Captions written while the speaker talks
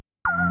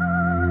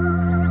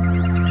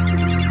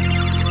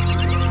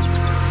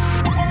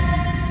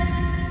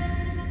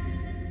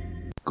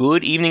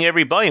Good evening,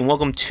 everybody, and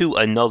welcome to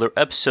another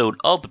episode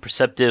of the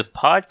Perceptive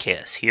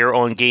Podcast here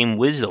on Game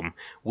Wisdom,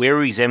 where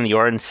we examine the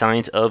art and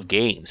science of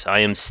games. I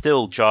am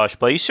still Josh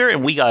Beiser,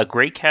 and we got a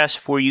great cast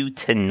for you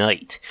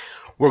tonight.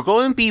 We're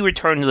going to be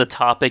returning to the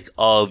topic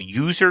of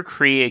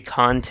user-created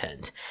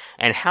content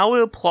and how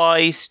it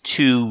applies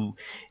to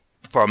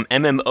from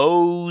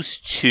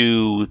MMOs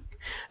to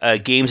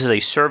games as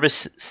a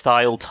service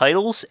style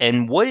titles,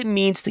 and what it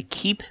means to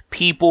keep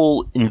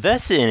people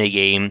invested in a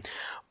game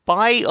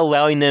by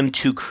allowing them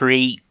to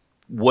create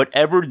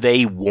whatever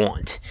they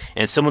want,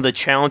 and some of the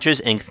challenges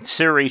and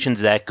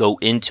considerations that go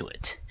into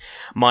it.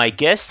 My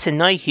guest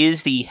tonight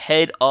is the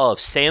head of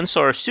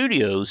Sansar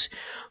Studios,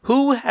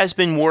 who has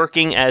been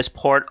working as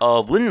part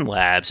of Linden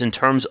Labs in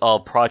terms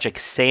of Project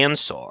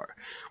Sansar,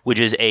 which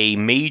is a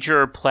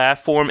major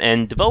platform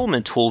and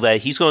development tool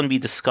that he's going to be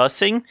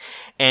discussing,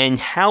 and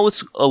how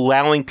it's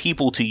allowing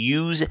people to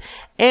use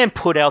and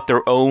put out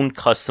their own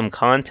custom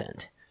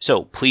content.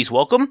 So, please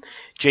welcome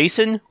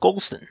Jason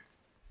Goldston.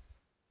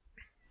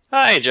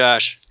 Hi,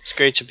 Josh. It's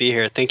great to be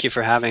here. Thank you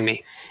for having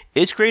me.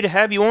 It's great to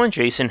have you on,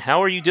 Jason.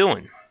 How are you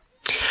doing?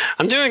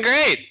 I'm doing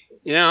great.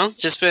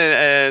 Just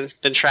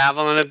been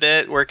traveling a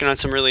bit, working on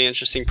some really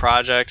interesting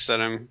projects that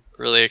I'm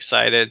really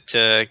excited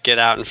to get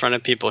out in front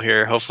of people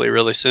here, hopefully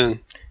really soon.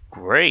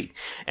 Great.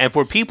 And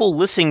for people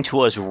listening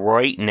to us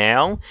right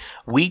now,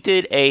 we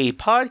did a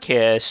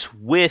podcast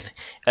with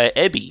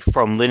Ebby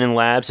from Linden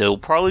Labs. It'll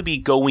probably be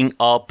going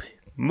up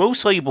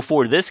most likely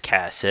before this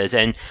cast says.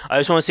 And I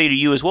just want to say to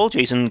you as well,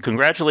 Jason,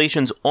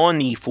 congratulations on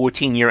the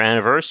 14-year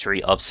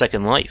anniversary of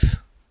Second Life.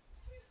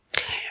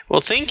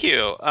 Well, thank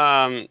you.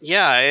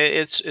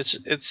 It's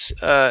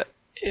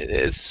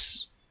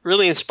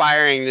really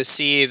inspiring to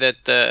see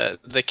that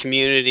the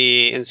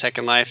community in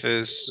Second Life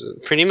is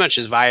pretty much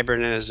as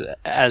vibrant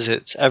as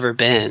it's ever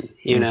been,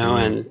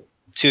 and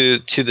to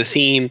the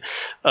theme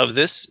of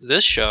this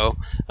show,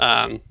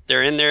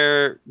 they're in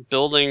there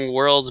building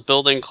worlds,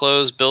 building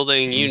clothes,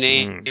 building you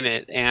name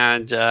it,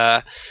 and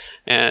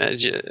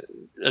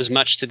as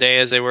much today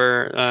as they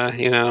were,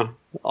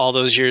 all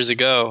those years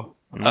ago.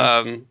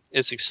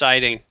 It's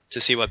exciting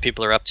to see what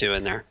people are up to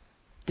in there.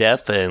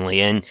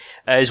 Definitely. And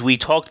as we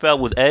talked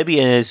about with Ebby,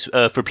 and as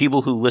for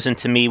people who listen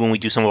to me when we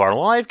do some of our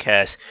live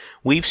casts,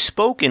 we've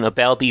spoken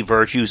about the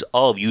virtues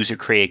of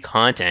user-created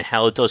content,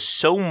 how it does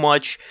so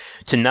much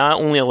to not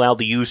only allow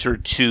the user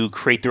to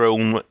create their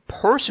own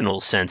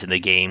personal sense in the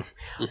game,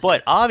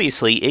 but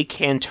obviously it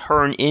can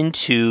turn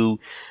into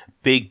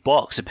big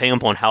bucks depending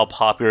upon how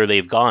popular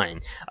they've gotten.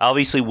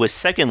 Obviously, with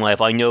Second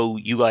Life, I know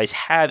you guys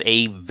have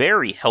a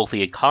very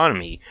healthy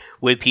economy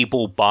with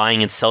people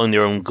buying and selling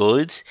their own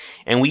goods,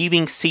 and we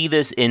even see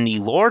this in the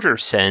larger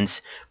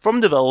sense from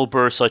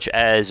developers such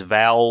as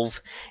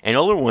Valve and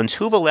other ones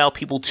who've allowed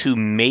people to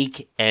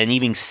make and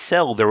even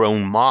sell their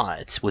own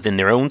mods within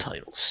their own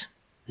titles.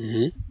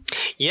 Mm-hmm.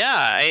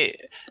 Yeah,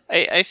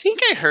 I think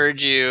I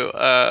heard you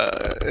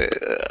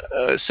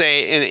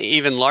say in an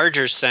even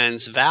larger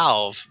sense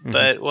Valve,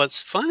 but what's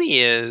funny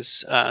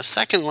is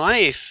Second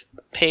Life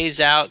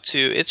pays out to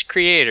its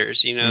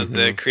creators,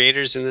 the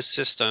creators in the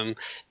system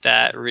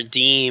that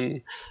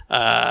redeem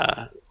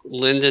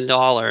Linden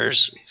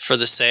dollars for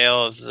the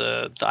sale of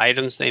the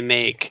items they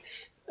make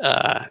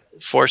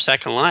for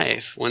Second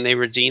Life. When they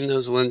redeem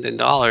those Linden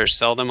dollars,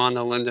 sell them on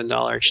the Linden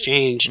Dollar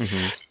Exchange,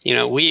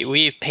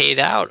 we've paid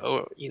out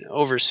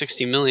over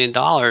 $60 million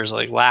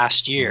like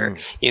last year,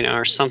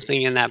 or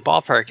something in that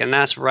ballpark, and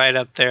that's right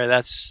up there.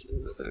 That's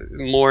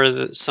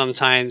more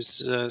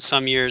sometimes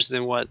some years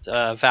than what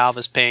Valve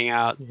is paying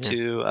out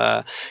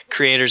to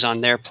creators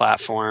on their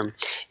platform,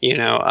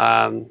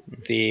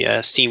 the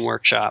Steam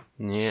Workshop.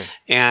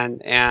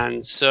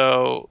 And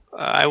so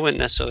I wouldn't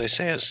necessarily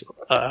say as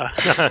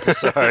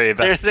sorry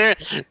about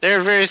they're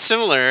very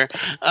similar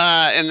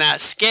in that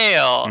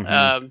scale,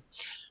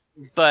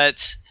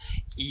 but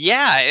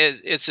yeah,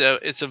 it's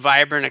a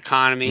vibrant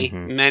economy.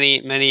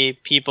 Many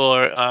people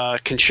are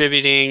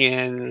contributing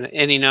in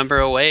any number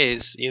of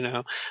ways.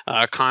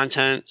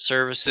 Content,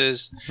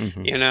 services.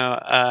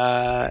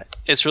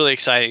 It's really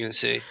exciting to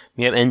see.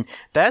 Yeah, and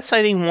that's,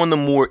 I think, one of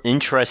the more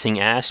interesting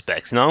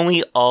aspects, not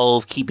only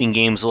of keeping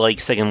games like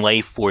Second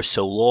Life for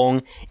so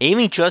long,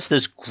 even just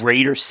this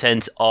greater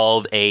sense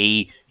of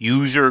a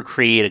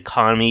user-created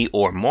economy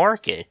or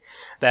market,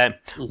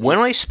 that when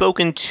I've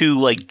spoken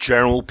to,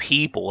 general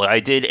people, I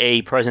did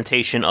a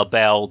presentation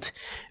about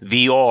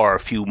VR a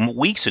few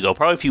weeks ago,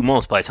 probably a few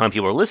months by the time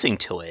people are listening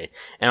to it,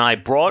 and I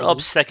brought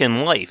up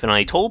Second Life, and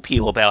I told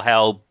people about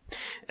how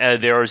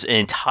there's an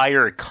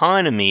entire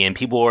economy and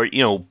people are,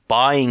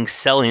 buying,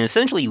 selling,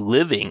 essentially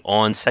living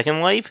on Second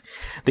Life.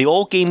 They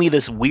all gave me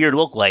this weird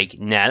look like,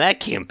 nah,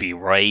 that can't be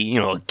right.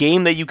 A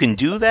game that you can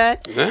do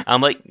that? I'm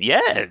like,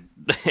 yeah.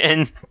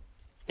 And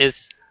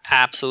it's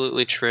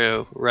absolutely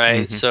true,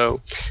 right?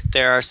 So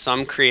there are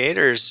some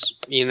creators,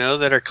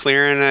 that are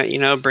clearing,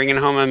 bringing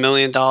home $1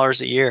 million a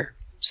year.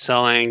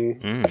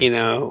 selling,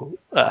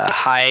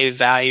 high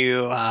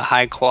value,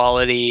 high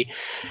quality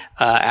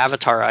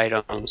avatar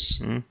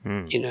items, in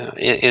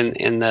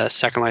the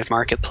Second Life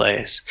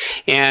marketplace.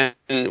 And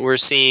we're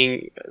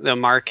seeing the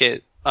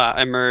market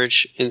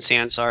emerge in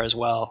Sansar as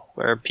well,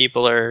 where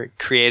people are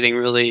creating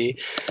really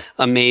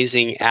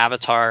amazing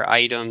avatar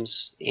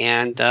items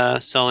and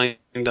selling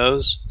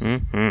those,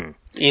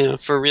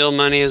 for real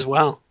money as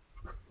well.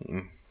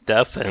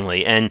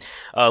 Definitely. And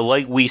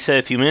like we said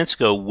a few minutes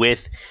ago,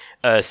 with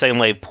Second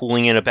Life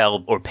pulling in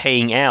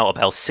paying out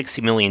about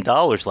 $60 million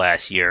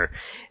last year,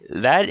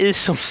 that is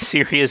some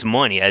serious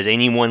money, as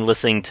anyone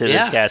listening to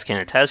this cast can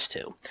attest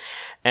to.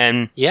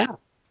 And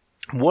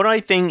what I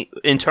think,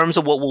 in terms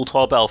of what we'll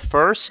talk about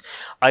first,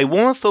 I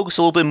want to focus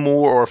a little bit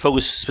more, or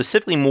focus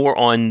specifically more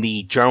on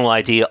the general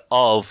idea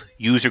of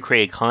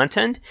user-created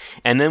content,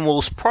 and then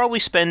we'll probably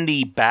spend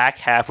the back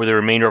half or the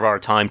remainder of our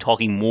time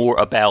talking more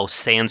about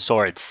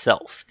Sansar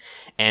itself,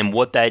 and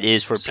what that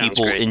is for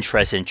people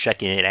interested in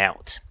checking it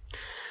out.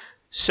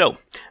 So,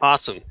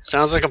 awesome.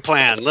 Sounds like a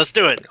plan. Let's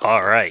do it. All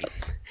right.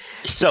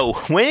 So,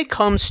 when it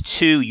comes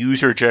to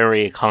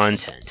user-generated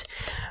content,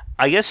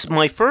 I guess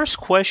my first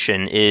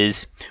question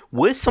is,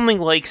 with something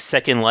like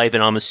Second Life,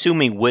 and I'm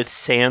assuming with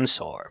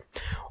Sansar,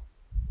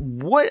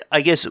 what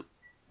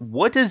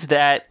does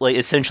that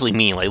essentially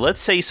mean? Let's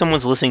say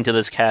someone's listening to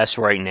this cast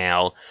right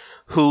now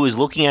who is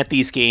looking at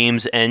these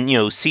games and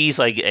sees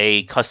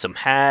a custom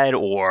hat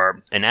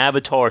or an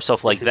avatar or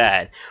stuff like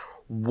that.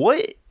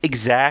 What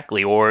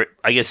exactly, or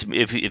I guess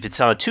if it's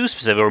not too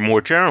specific, or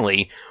more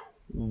generally,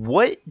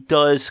 what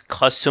does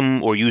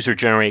custom or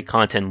user-generated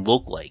content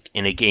look like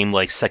in a game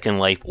like Second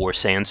Life or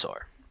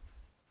Sansar?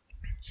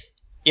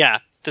 Yeah,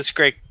 that's a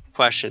great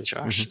question,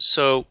 Josh.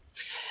 So,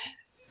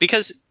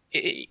 because,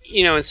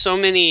 in so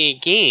many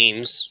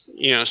games,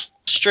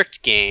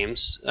 strict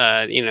games,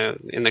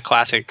 in the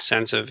classic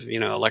sense of,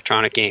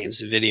 electronic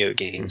games, video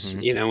games,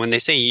 when they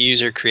say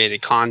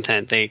user-created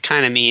content, they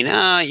kind of mean,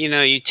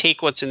 you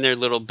take what's in their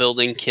little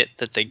building kit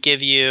that they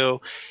give you.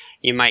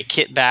 You might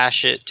kit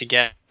bash it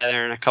together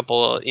in a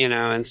couple,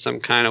 in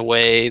some kind of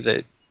way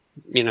that,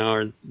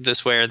 or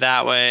this way or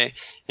that way,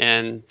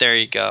 and there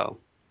you go.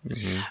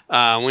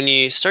 When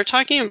you start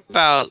talking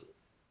about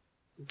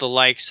the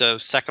likes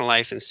of Second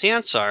Life and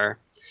Sansar,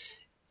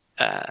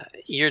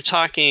 you're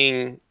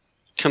talking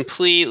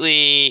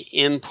completely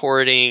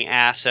importing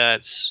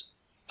assets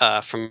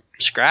from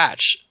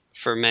scratch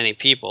for many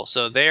people.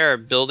 So they are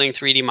building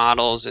 3D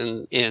models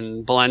in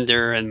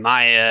Blender and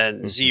Maya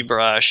and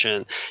ZBrush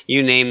and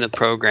you name the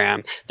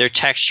program. They're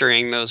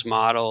texturing those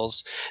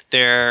models.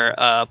 They're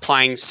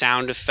applying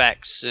sound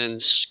effects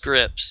and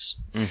scripts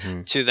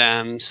to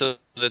them so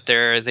that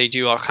they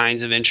do all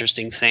kinds of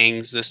interesting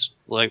things. This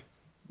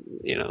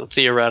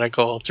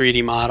theoretical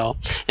 3D model,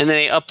 and then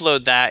they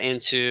upload that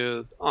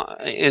into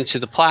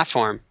the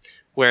platform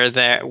where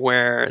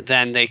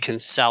then they can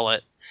sell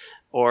it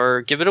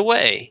or give it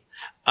away.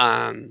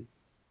 And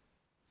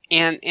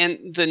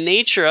the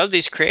nature of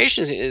these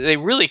creations, they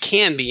really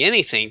can be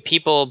anything.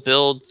 People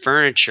build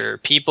furniture,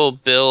 people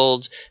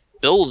build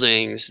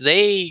buildings,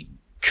 they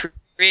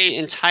create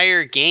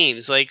entire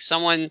games. Like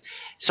someone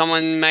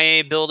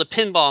may build a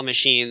pinball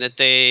machine that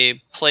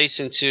they place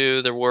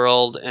into the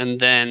world, and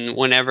then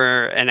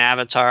whenever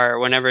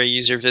a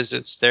user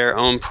visits their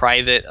own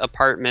private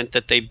apartment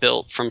that they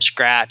built from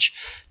scratch,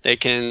 they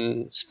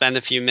can spend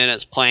a few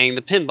minutes playing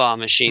the pinball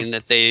machine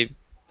that they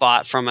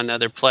bought from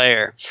another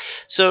player.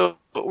 So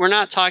we're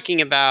not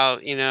talking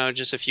about,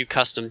 just a few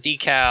custom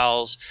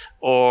decals,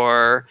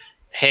 or,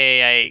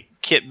 hey, I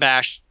kit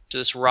bashed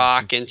this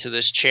rock into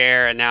this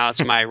chair and now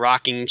it's my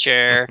rocking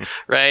chair,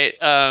 right?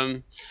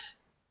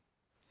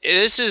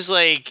 This is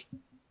like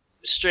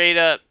straight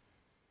up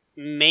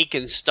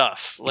making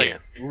stuff,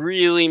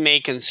 really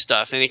making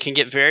stuff, and it can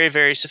get very,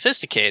 very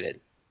sophisticated.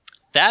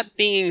 That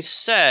being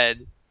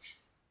said,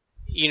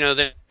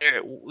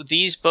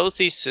 both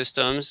these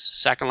systems,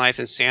 Second Life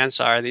and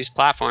Sansar, these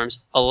platforms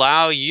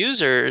allow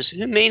users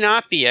who may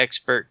not be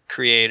expert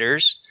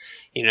creators,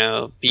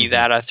 be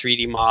that a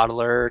 3D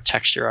modeler,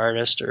 texture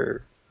artist,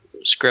 or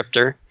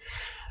scripter.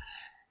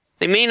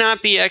 They may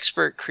not be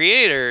expert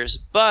creators,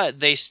 but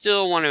they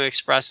still want to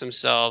express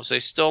themselves. They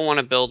still want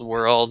to build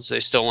worlds. They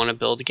still want to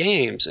build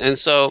games. And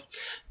so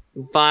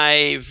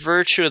by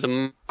virtue of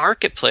the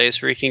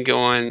marketplace, where you can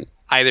go and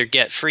either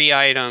get free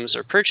items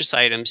or purchase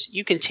items,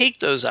 you can take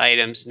those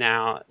items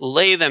now,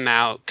 lay them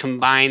out,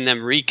 combine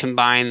them,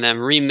 recombine them,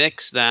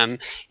 remix them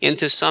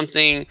into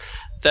something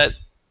that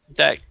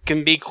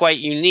can be quite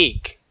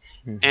unique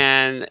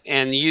and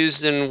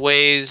used in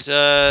ways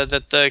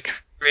that the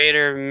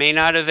creator may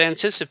not have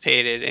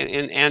anticipated,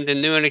 and in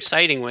new and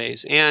exciting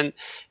ways. And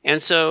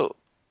so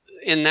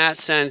in that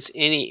sense,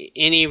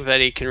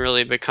 anybody can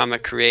really become a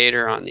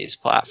creator on these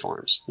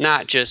platforms,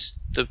 not just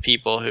the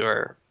people who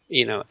are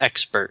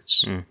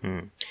experts.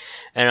 And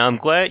I'm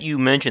glad you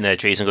mentioned that,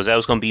 Jason, because that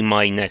was going to be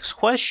my next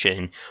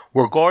question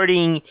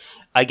regarding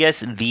I guess,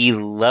 the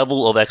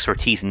level of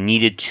expertise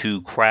needed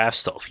to craft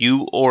stuff.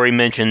 You already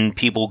mentioned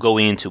people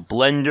going into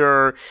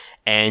Blender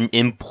and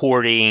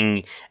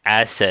importing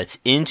assets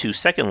into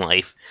Second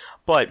Life,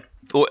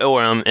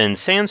 and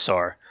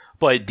Sansar,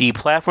 but the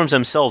platforms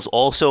themselves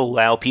also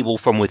allow people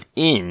from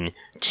within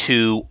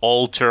to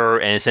alter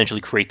and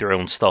essentially create their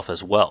own stuff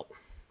as well.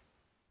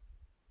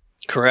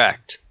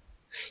 Correct.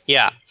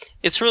 Yeah,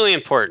 it's really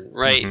important,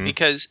 right? Mm-hmm.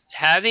 Because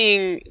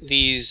having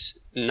these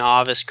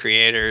novice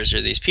creators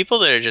or these people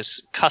that are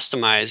just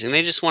customizing,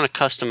 they just want to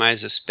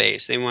customize a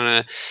space. They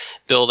want to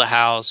build a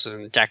house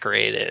and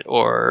decorate it,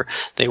 or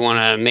they want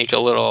to make a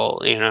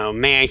little,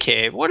 man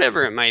cave,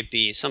 whatever it might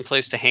be,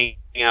 someplace to hang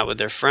out with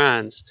their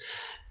friends.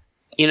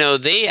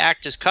 They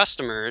act as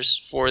customers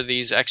for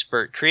these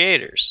expert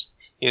creators,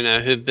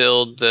 who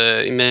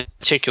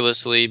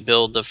meticulously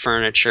build the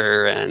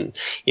furniture and,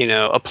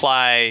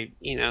 apply,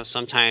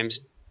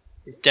 sometimes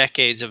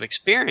decades of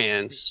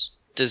experience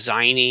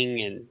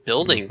designing and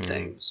building mm-hmm.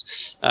 things.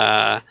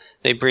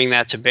 They bring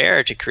that to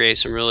bear to create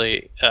some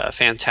really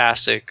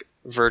fantastic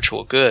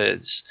virtual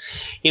goods.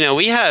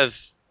 We have,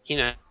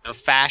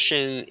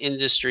 fashion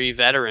industry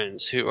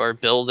veterans who are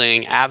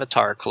building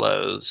avatar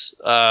clothes.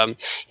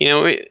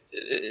 You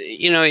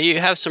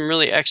have some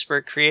really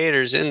expert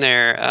creators in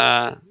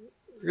there,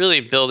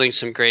 really building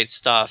some great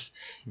stuff.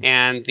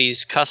 And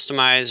these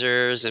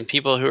customizers and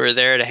people who are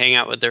there to hang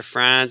out with their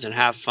friends and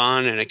have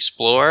fun and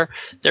explore,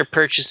 they're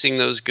purchasing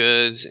those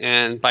goods.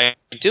 And by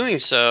doing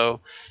so,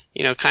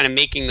 kind of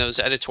making those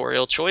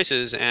editorial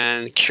choices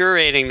and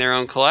curating their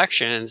own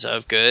collections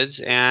of goods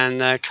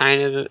and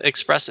kind of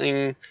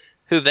expressing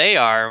who they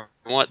are,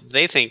 what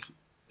they think,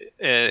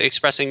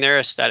 expressing their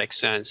aesthetic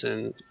sense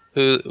and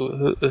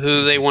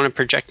who they want to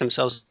project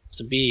themselves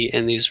to be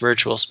in these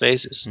virtual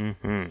spaces.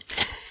 Mm-hmm.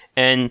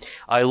 And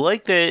I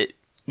like that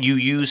you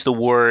used the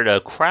word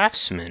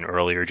craftsman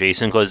earlier,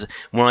 Jason, because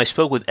when I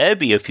spoke with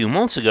Ebby a few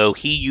months ago,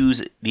 he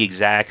used the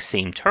exact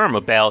same term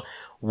about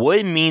what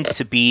it means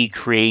to be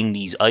creating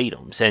these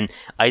items. And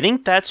I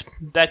think that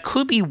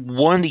could be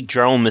one of the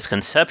general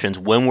misconceptions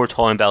when we're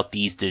talking about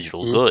these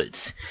digital mm-hmm.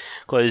 goods.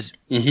 Because,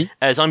 mm-hmm.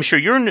 as I'm sure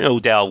you're no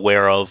doubt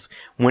aware of,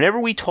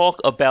 whenever we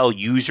talk about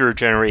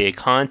user-generated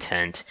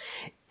content,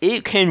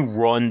 it can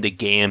run the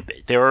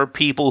gambit. There are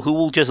people who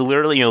will just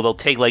literally, they'll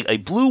take like a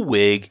blue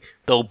wig,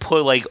 they'll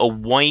put like a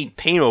white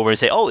paint over and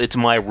say, oh, it's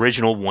my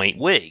original white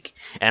wig.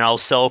 And I'll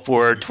sell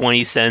for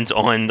 20 cents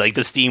on like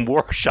the Steam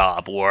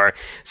Workshop or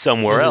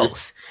somewhere mm-hmm.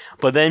 else.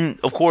 But then,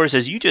 of course,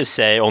 as you just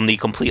said, on the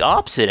complete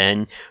opposite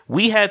end,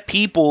 we have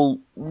people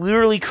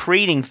literally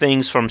creating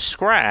things from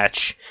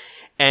scratch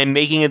and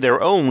making it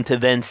their own to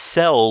then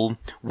sell,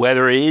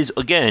 whether it is,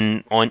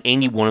 again, on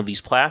any one of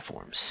these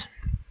platforms.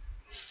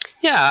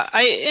 Yeah,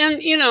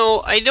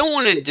 I don't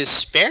want to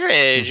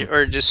disparage mm-hmm.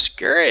 or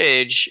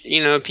discourage,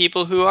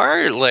 people who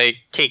are like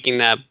taking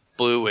that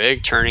blue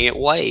wig, turning it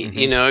white.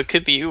 Mm-hmm. It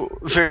could be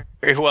very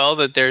well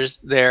that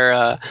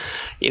they're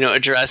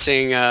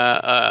addressing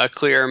a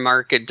clear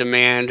market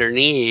demand or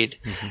need.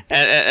 Mm-hmm.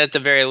 At the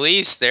very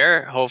least,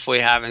 they're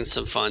hopefully having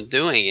some fun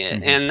doing it,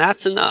 mm-hmm. and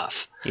that's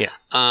enough. Yeah.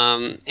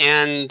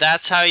 And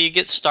that's how you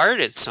get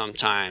started.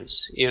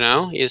 Sometimes,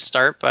 you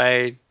start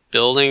by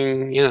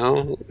building,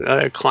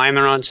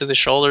 climbing onto the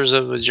shoulders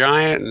of a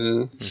giant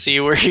and mm-hmm. see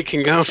where you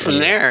can go from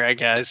there, I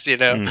guess,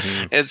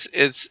 mm-hmm.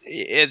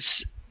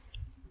 It's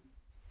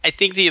I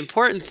think the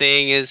important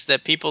thing is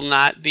that people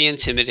not be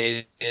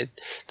intimidated,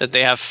 that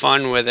they have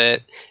fun with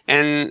it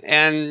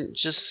and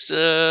just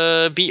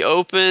be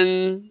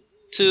open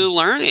to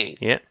learning.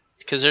 Yeah.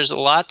 Because there's a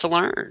lot to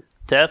learn.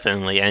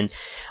 Definitely. And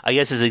I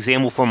guess as an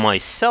example for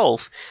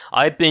myself,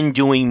 I've been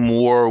doing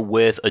more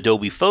with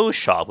Adobe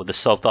Photoshop with the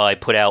stuff that I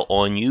put out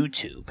on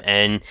YouTube.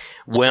 And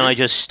when mm-hmm. I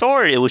just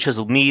started, it was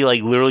just me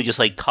like literally just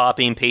like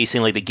copying and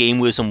pasting like the Game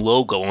Wisdom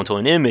logo onto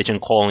an image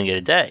and calling it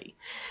a day.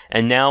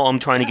 And now I'm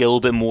trying to get a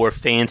little bit more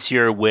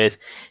fancier with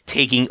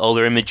taking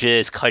other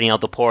images, cutting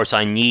out the parts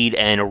I need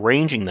and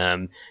arranging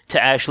them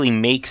to actually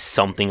make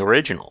something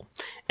original.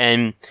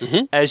 And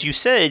mm-hmm. as you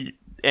said,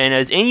 and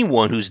as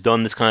anyone who's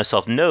done this kind of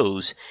stuff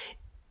knows,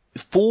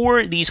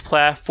 for these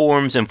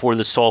platforms and for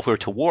the software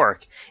to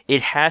work,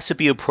 it has to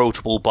be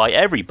approachable by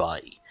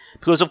everybody.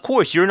 Because, of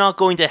course, you're not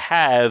going to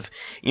have,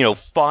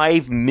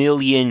 5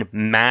 million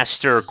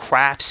master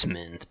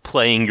craftsmen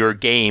playing your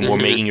game or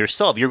mm-hmm. making your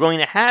stuff. You're going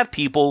to have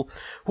people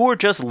who are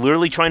just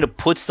literally trying to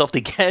put stuff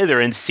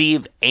together and see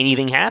if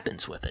anything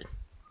happens with it.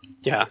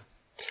 Yeah.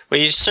 Well,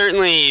 you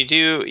certainly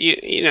do,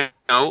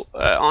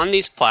 on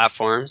these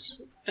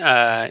platforms,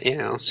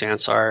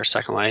 Sansar,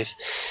 Second Life,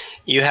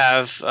 you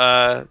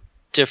have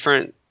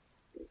different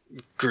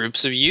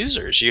groups of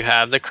users. You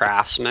have the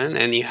craftsmen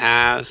and you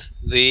have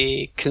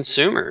the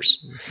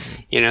consumers,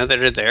 mm-hmm.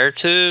 That are there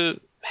to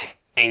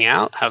hang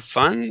out, have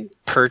fun,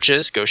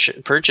 purchase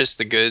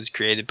the goods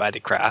created by the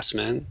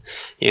craftsmen,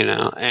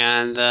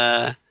 and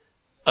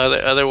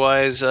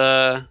otherwise,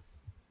 have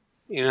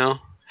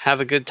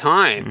a good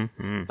time.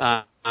 Mm-hmm.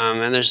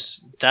 And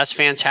that's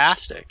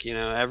fantastic.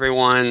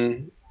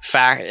 Everyone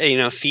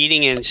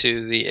feeding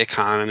into the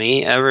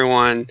economy,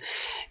 everyone,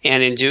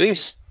 and in doing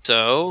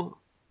so,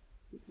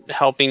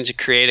 helping to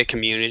create a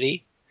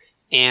community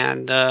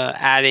and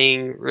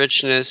adding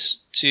richness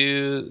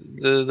to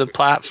the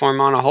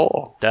platform on a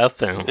whole.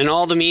 Definitely. And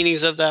all the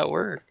meanings of that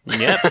word.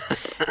 Yep.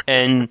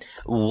 And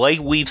like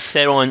we've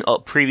said on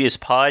previous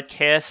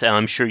podcasts, and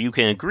I'm sure you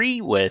can agree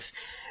with,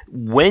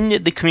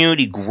 when the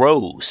community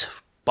grows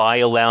by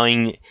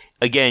allowing,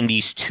 again,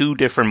 these two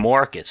different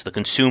markets, the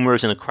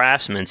consumers and the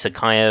craftsmen, to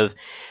kind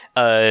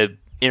of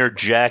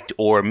interject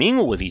or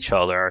mingle with each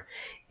other,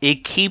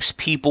 it keeps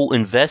people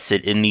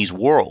invested in these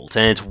worlds.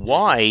 And it's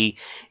why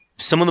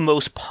some of the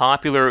most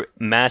popular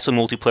massive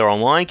multiplayer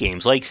online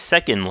games like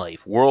Second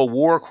Life, World of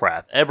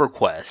Warcraft,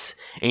 EverQuest,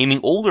 and even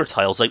older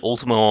titles like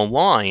Ultima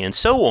Online and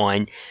so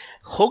on,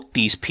 hook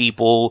these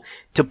people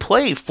to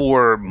play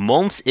for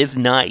months, if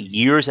not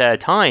years at a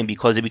time,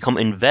 because they become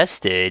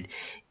invested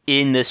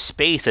in the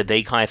space that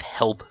they kind of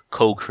help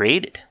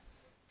co-created.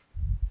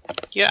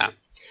 Yeah.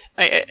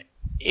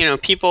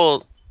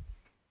 People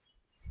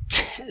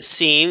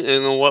seen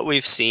in what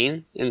we've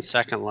seen in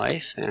Second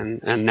Life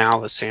and now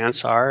with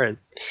Sansar,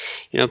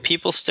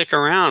 people stick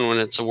around when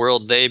it's a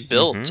world they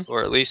built,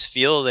 or at least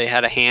feel they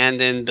had a hand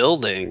in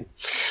building.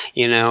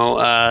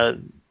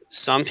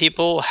 Some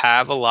people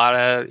have a lot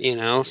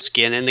of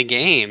skin in the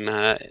game,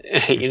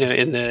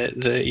 in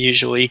the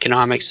usual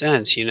economic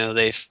sense.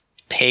 They've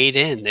paid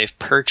in, they've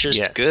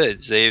purchased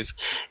goods,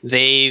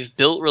 they've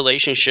built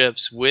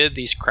relationships with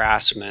these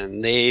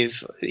craftsmen,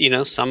 they've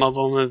some of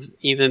them have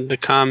even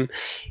become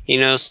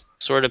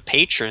sort of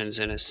patrons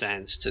in a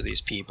sense to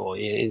these people,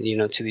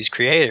 to these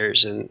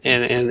creators, and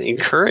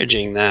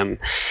encouraging them,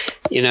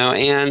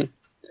 and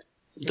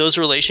those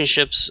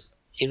relationships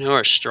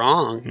are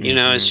strong.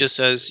 It's just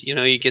as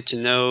you get to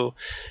know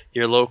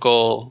your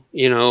local,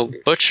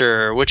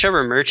 butcher or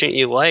whichever merchant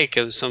you like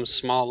of some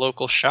small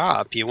local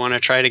shop. You want to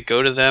try to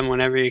go to them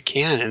whenever you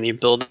can, and you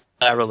build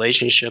that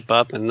relationship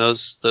up. And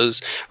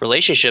those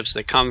relationships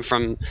that come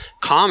from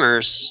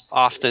commerce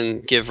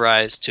often give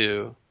rise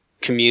to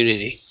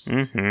community.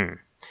 Mm-hmm.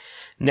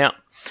 Now,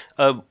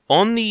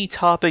 on the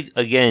topic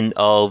again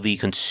of the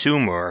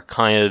consumer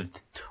kind of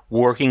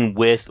working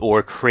with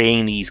or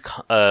creating these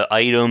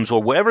items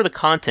or whatever the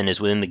content is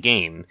within the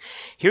game,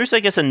 here's, I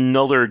guess,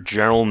 another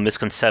general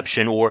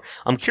misconception, or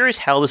I'm curious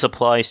how this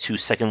applies to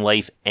Second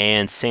Life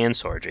and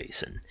Sansar,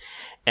 Jason.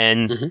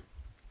 And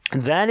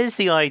that is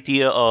the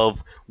idea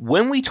of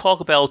when we talk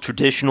about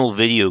traditional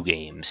video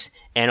games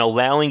and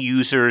allowing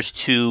users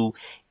to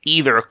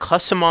either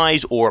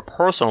customize or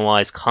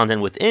personalize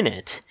content within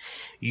it,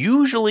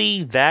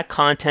 usually that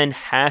content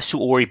has to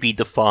already be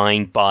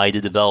defined by the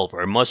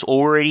developer. It must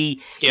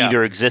already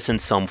either exist in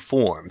some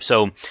form.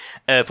 So,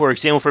 for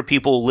example, for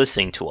people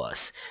listening to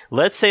us,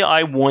 let's say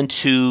I want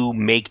to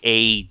make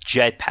a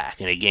jetpack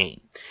in a game.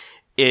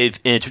 If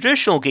in a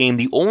traditional game,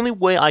 the only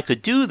way I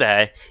could do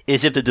that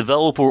is if the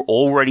developer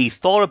already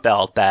thought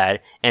about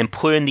that and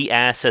put in the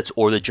assets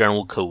or the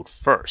general code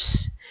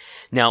first.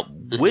 Now,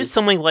 with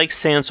something like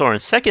Sansar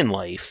and Second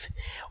Life,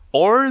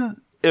 are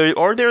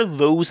there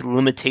those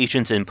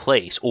limitations in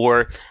place?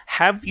 Or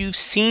have you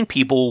seen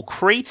people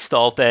create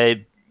stuff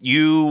that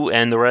you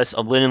and the rest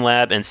of Linden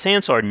Lab and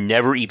Sansar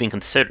never even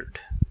considered?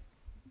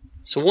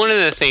 So one of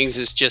the things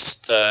is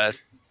just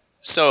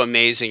so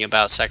amazing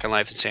about Second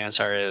Life and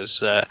Sansar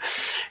is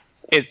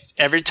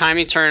every time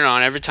you turn it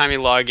on, every time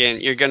you log in,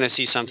 you're going to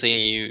see something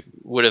you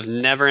would have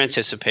never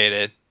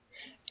anticipated,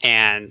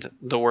 and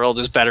the world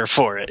is better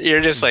for it.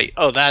 You're just like,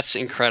 oh, that's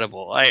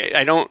incredible.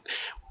 I don't...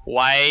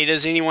 Why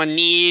does anyone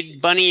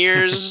need bunny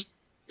ears,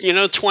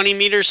 20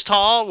 meters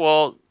tall?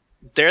 Well,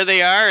 there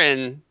they are,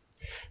 and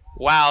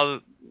wow,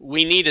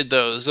 we needed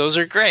those. Those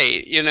are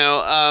great.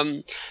 Our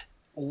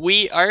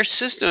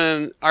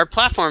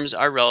platforms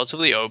are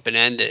relatively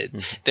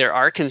open-ended. There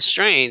are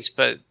constraints,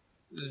 but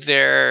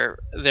they're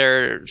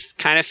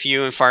kind of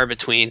few and far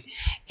between,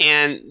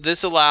 and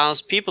this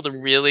allows people to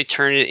really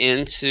turn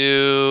it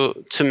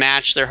to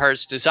match their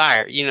heart's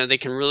desire. They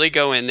can really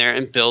go in there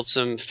and build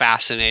some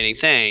fascinating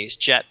things,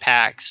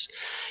 jetpacks,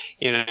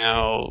 you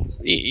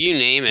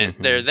name it,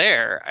 they're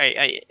there.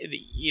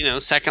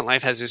 Second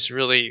Life has this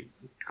really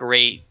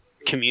great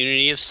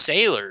community of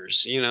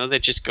sailors,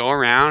 that just go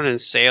around and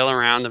sail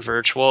around the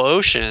virtual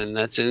ocean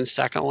that's in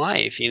Second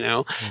Life.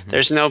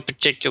 There's no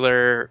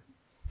particular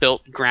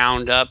built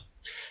ground up,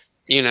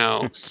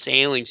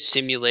 sailing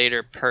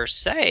simulator per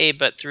se,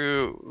 but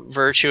through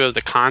virtue of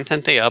the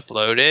content they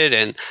uploaded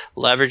and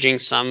leveraging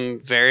some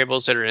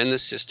variables that are in the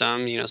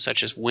system,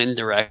 such as wind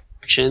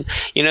direction,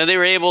 they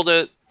were able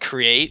to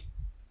create,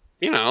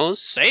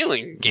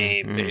 sailing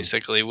game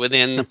basically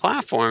within the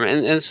platform.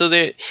 And so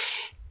it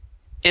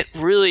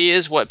really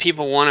is what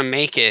people want to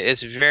make it.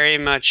 It's very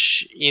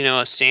much,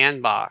 a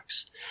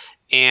sandbox,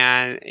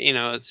 and,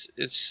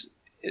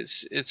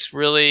 it's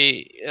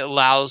really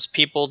allows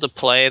people to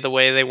play the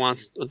way they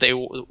want. They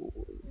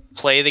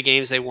play the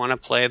games they want to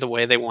play the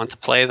way they want to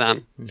play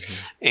them,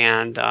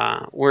 and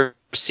we're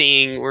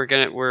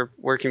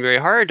working very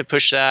hard to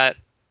push that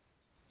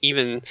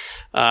even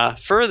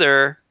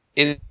further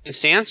in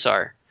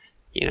Sansar,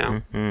 you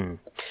know. Mm-hmm.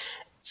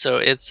 So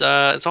it's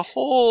a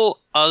whole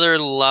other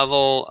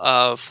level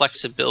of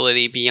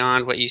flexibility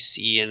beyond what you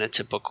see in a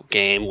typical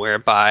game,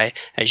 whereby,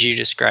 as you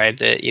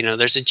described it, you know,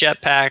 there's a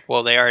jetpack.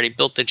 Well, they already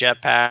built the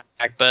jetpack,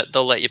 but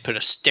they'll let you put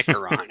a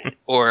sticker on it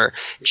or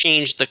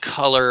change the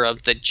color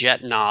of the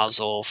jet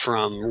nozzle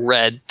from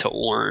red to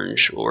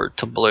orange or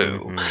to blue.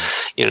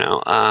 Mm-hmm. You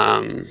know,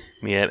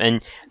 yeah,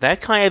 and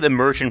that kind of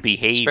emergent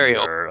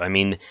behavior, I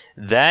mean,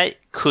 that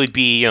could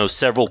be, you know,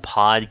 several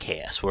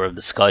podcasts worth of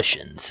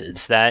discussions.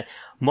 It's that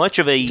much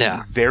of a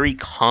very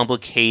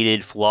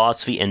complicated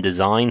philosophy and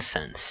design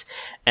sense.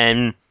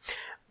 And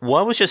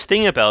what I was just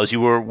thinking about as we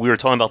were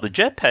talking about the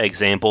jetpack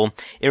example,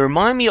 it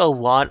reminded me a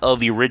lot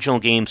of the original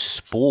game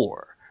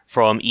Spore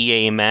from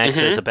EA and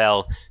Maxis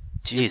about,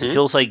 geez, it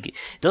feels like,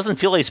 it doesn't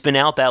feel like it's been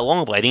out that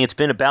long, but I think it's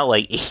been about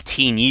like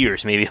 18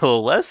 years, maybe a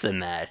little less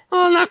than that.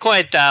 Oh, not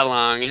quite that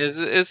long.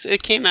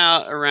 It came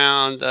out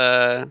around,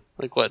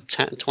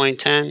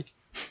 2010?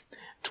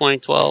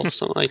 2012,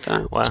 something like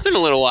that. Wow. It's been a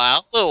little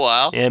while.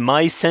 And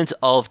my sense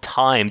of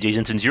time,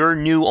 Jason, since you're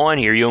new on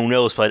here, you don't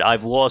know this, but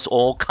I've lost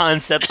all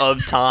concept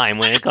of time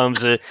when it comes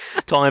to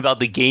talking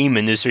about the game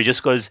industry,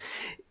 just because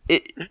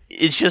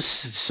it's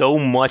just so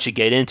much to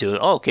get into.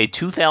 Oh, okay,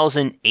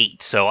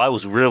 2008, so I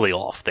was really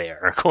off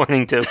there,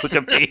 according to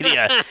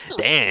Wikipedia.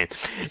 Damn.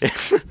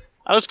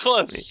 I was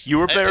close. You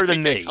were better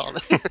than me.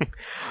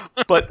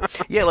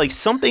 But, yeah, like,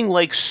 something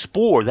like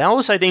Spore, that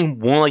was, I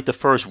think, one of, like, the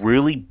first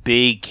really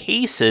big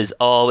cases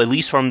of, at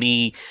least from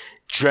the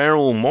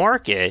general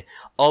market,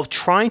 of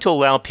trying to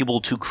allow people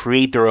to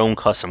create their own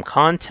custom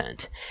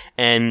content.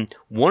 And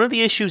one of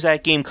the issues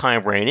that game kind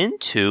of ran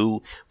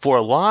into, for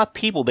a lot of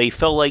people, they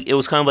felt like it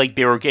was kind of like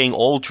they were getting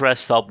all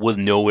dressed up with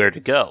nowhere to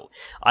go.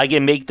 I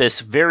can make this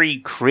very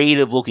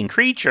creative-looking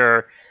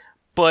creature,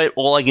 but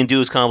all I can do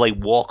is kind of like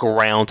walk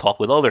around, talk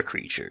with other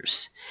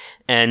creatures.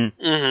 And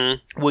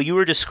what you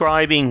were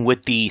describing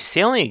with the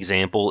sailing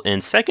example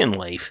in Second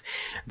Life,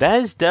 that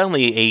is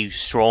definitely a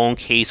strong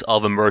case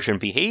of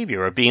emergent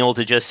behavior, of being able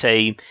to just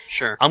say,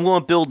 sure, I'm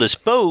going to build this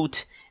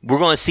boat, we're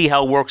going to see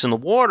how it works in the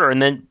water,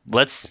 and then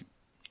let's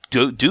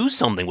do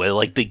something with it.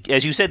 Like,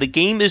 as you said, the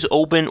game is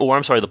open, or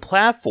I'm sorry, the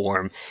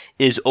platform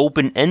is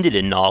open-ended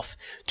enough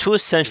to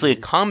essentially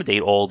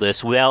accommodate all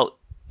this without,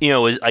 you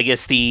know, I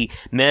guess the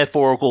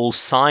metaphorical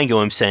sign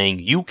going saying,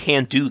 you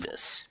can't do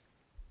this.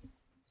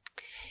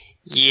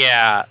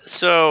 Yeah,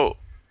 so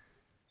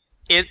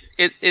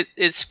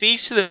it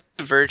speaks to the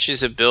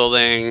virtues of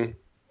building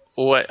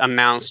what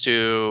amounts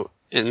to,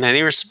 in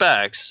many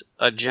respects,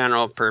 a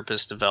general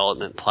purpose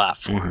development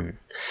platform.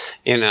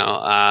 You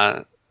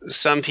know,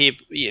 some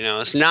people, you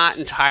know, it's not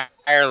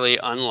entirely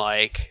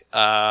unlike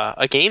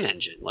a game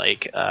engine,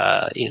 like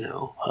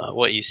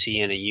what you see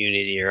in a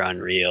Unity or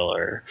Unreal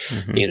or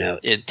you know,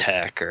 id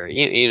Tech or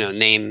you know,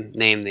 name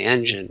the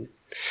engine.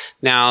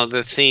 Now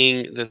the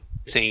thing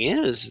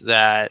is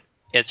that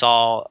it's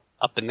all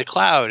up in the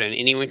cloud and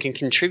anyone can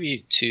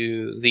contribute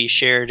to the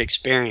shared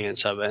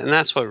experience of it, and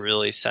that's what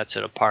really sets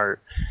it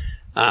apart.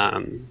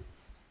 And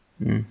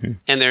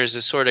there's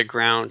a sort of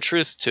ground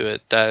truth to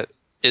it that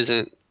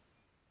isn't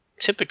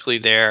typically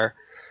there,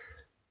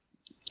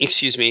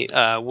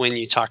 when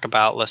you talk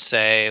about, let's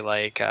say,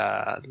 like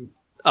a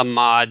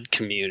mod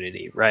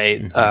community,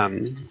 right?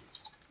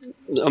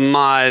 A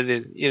mod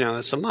is, you know,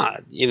 it's a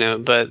mod, you know,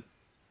 but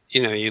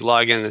you know, you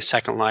log in the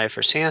Second Life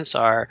or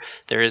Sansar,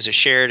 there is a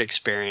shared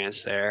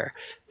experience there,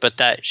 but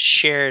that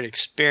shared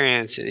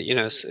experience, you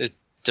know, is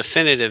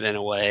definitive in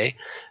a way,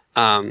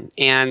 and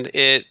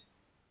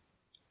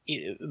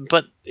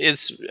but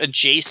it's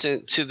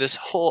adjacent to this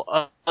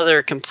whole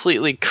other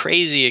completely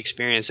crazy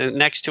experience, and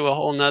next to a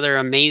whole nother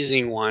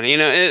amazing one. You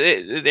know,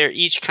 they're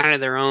each kind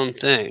of their own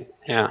thing.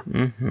 Yeah.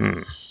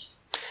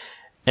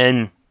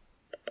 And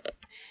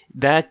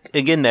that,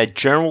 again, that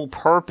general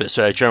purpose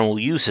or that general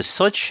use is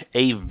such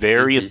a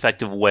very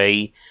effective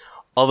way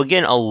of,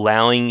 again,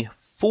 allowing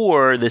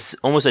for this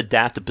almost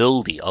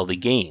adaptability of the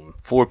game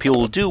for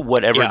people to do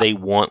whatever they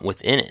want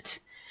within it.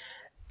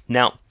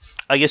 Now,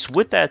 I guess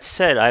with that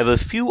said, I have a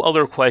few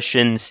other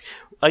questions.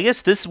 I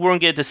guess this we're going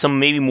to get to some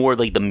maybe more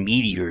like the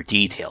meatier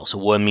details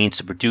of what it means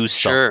to produce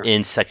stuff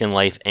in Second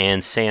Life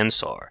and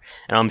Sansar.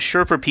 And I'm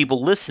sure for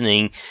people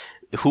listening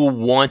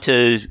who are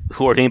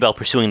thinking about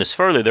pursuing this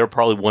further, they're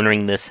probably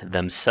wondering this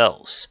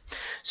themselves.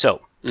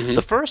 So,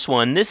 the first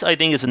one, this I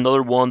think is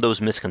another one of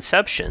those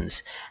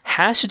misconceptions,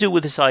 has to do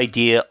with this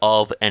idea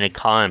of an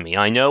economy.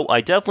 I know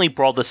I definitely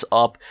brought this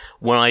up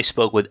when I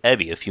spoke with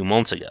Evie a few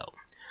months ago.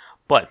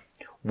 But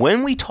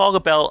when we talk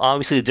about,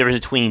 obviously, the difference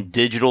between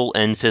digital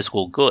and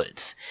physical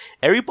goods,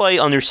 everybody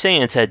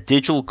understands that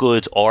digital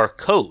goods are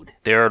code.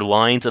 There are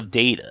lines of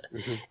data.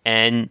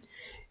 And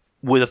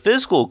with a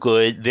physical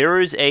good, there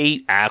is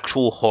a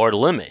actual hard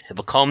limit. If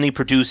a company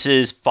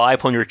produces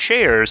 500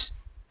 chairs,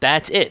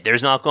 that's it.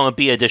 There's not going to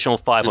be additional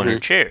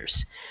 500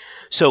 chairs.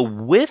 So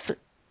with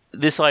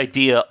this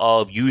idea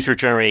of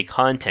user-generated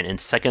content in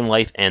Second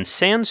Life and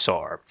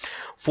Sansar,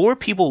 for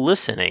people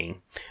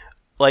listening,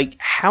 like,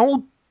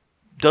 how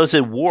does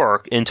it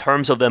work in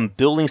terms of them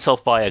building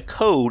stuff via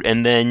code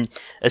and then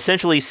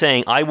essentially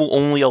saying, I will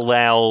only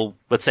allow,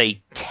 let's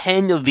say,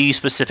 10 of these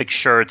specific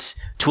shirts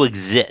to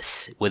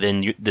exist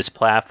within this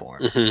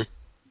platform? Mm-hmm.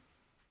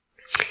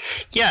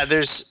 Yeah,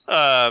 there's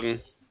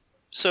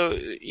so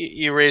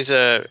you raise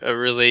a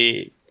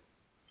really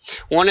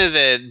one of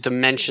the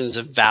dimensions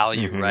of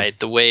value, Mm-hmm. right?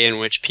 The way in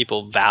which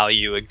people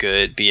value a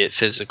good, be it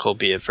physical,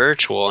 be it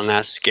virtual, and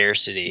that's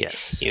scarcity.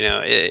 Yes. You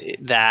know,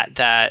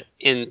 that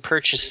in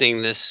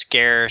purchasing this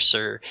scarce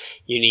or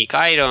unique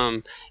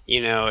item, you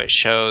know, it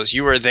shows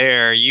you were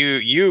there,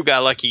 you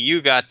got lucky,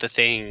 you got the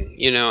thing,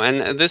 you know,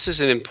 and this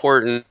is an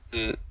important,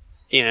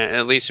 you know,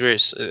 at least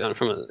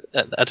from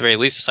at the very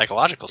least a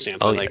psychological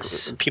standpoint. Oh,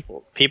 yes. Like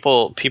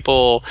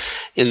people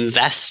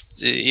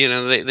invest, you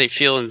know, they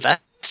feel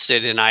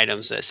invested in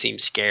items that seem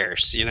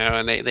scarce, you know,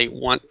 and they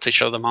want to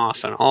show them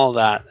off and all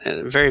that.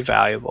 And very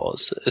valuable.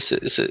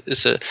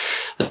 It's a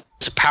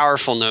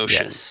powerful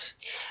notion. Yes.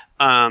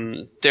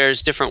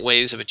 There's different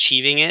ways of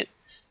achieving it,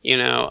 you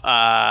know,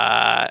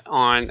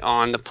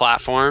 on the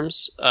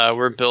platforms.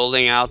 We're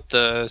building out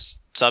the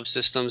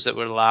subsystems that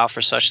would allow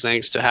for such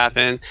things to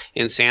happen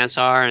in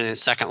Sansar and in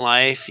Second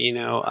Life. You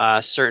know,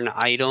 certain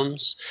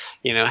items,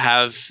 you know,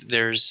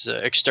 there's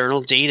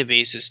external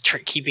databases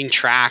keeping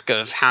track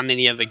of how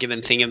many of a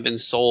given thing have been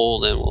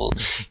sold, and will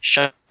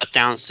shut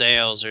down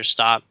sales or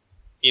stop,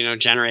 you know,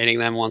 generating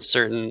them once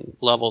certain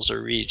levels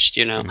are reached.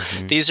 You know,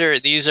 Mm-hmm. these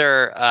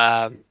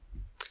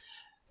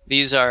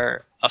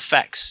are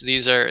effects.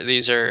 These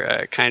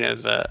are kind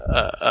of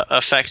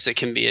effects that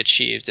can be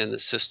achieved in the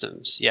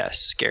systems. Yes,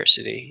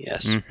 scarcity.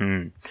 Yes.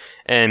 Mm-hmm.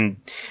 And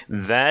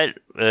that,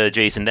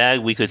 Jason,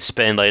 that we could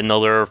spend like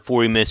another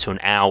 40 minutes to an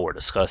hour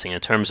discussing in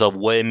terms of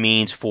what it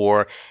means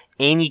for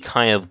any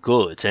kind of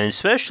goods, and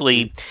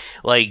especially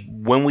like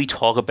when we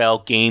talk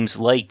about games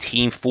like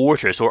Team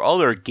Fortress or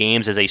other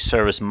games as a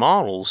service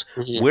models,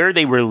 Mm-hmm. where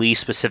they release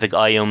specific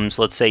items,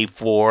 let's say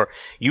for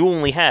you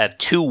only have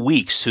 2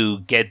 weeks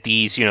to get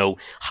these, you know,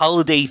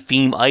 holiday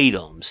theme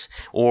items,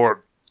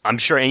 or I'm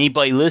sure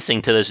anybody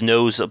listening to this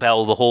knows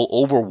about the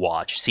whole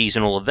Overwatch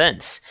seasonal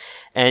events.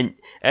 And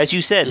as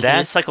you said, Mm-hmm.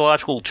 that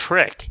psychological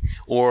trick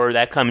or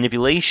that kind of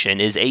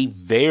manipulation is a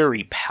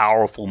very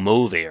powerful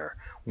motivator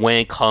when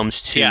it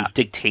comes to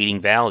dictating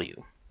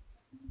value.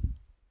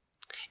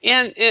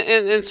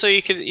 And so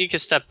you could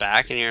step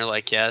back and you're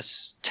like,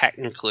 yes,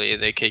 technically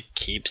they could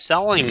keep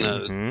selling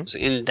Mm-hmm. those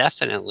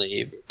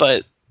indefinitely,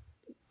 but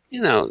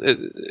you know,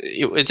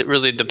 it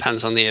really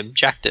depends on the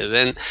objective.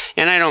 And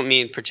I don't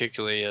mean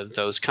particularly of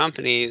those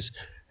companies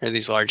or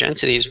these large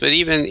entities, but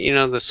even, you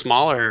know, the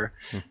smaller,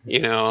 you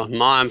know,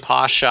 mom and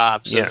pop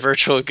shops of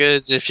virtual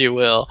goods, if you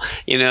will,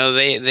 you know,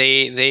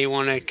 they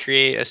want to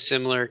create a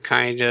similar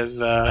kind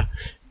of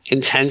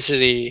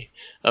intensity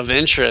of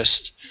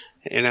interest,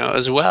 you know,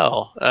 as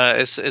well.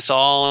 It's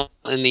all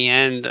in the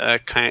end a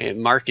kind of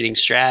marketing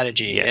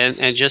strategy.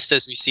 Yes. And just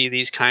as we see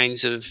these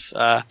kinds of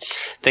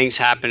things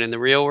happen in the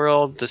real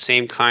world, the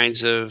same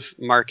kinds of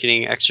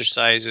marketing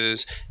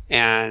exercises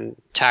and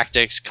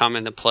tactics come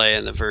into play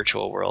in the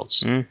virtual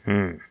worlds.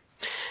 Mm-hmm.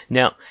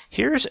 Now,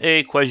 here's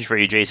a question for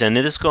you, Jason. And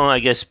this is going to, I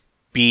guess,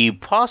 be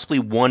possibly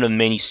one of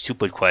many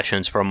stupid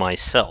questions for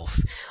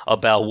myself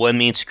about what it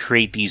means to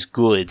create these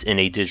goods in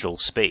a digital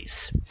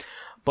space.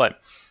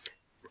 But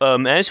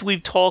as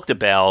we've talked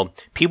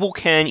about, people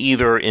can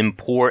either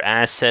import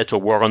assets or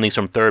work on these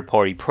from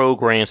third-party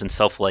programs and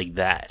stuff like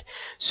that.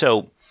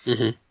 So,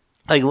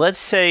 like, let's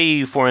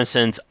say, for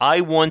instance,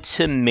 I want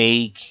to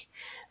make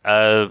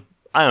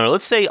I don't know,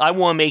 let's say I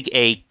want to make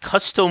a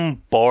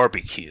custom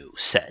barbecue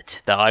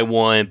set that I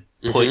want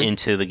to put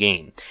into the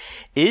game.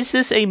 Is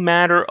this a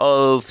matter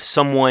of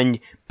someone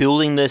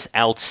building this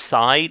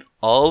outside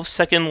of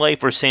Second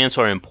Life or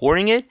Sansar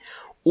importing it?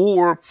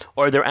 Or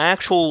are there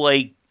actual,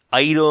 like,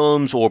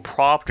 items or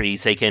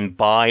properties they can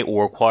buy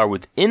or acquire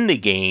within the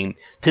game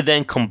to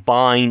then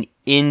combine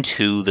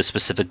into the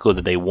specific good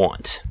that they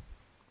want?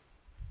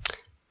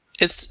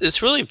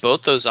 It's really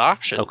both those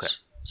options. Okay.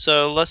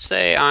 So let's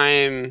say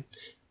I'm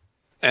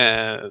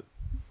a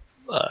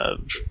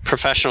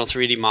professional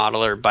 3D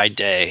modeler by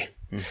day,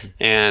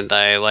 and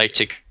I like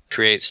to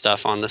create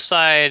stuff on the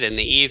side in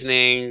the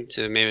evening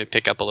to maybe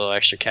pick up a little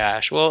extra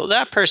cash. Well,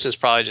 that person's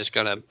probably just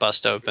going to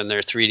bust open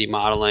their 3D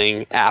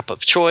modeling app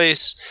of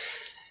choice,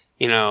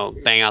 you know,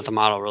 bang out the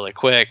model really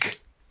quick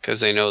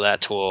because they know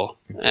that tool,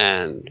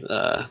 and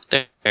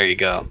there you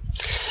go.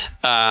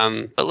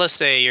 But let's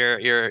say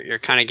you're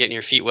kind of getting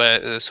your feet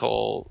wet in this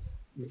whole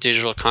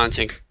digital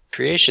content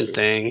creation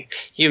thing.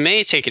 You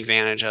may take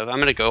advantage of, I'm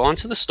going to go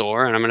onto the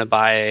store and I'm going to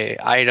buy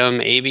item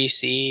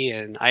ABC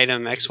and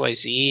item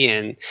XYZ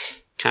and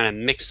kind of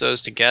mix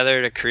those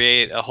together to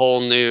create a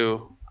whole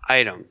new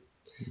item.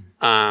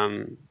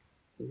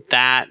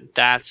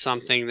 That's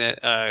something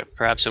that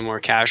perhaps a more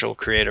casual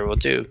creator will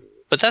do.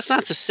 But that's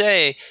not to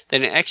say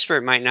that an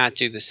expert might not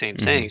do the same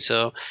thing.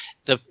 So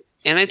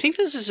and I think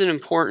this is an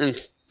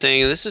important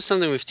thing. This is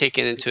something we've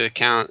taken into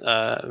account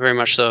very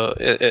much so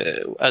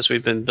as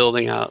we've been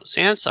building out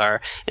Sansar,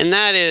 and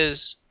that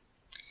is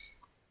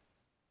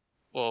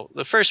well,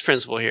 the first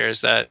principle here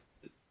is that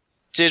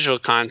digital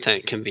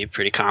content can be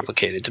pretty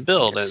complicated to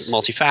build and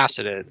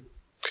multifaceted.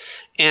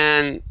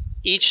 And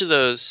each of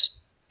those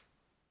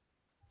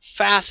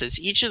facets,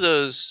 each of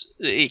those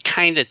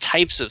kind of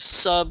types of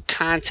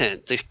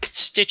sub-content, the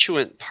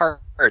constituent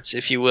parts,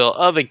 if you will,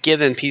 of a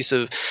given piece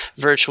of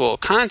virtual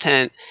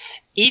content,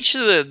 each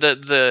of the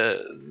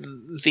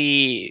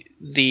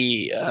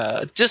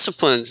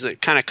disciplines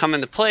that kind of come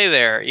into play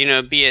there,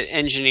 be it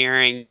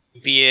engineering,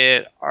 be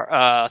it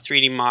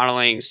 3D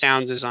modeling,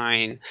 sound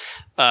design,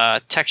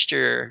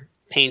 texture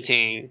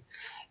painting,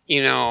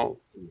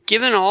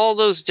 given all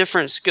those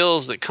different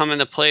skills that come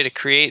into play to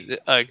create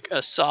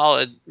a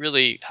solid,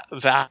 really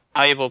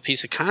valuable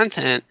piece of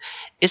content,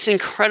 it's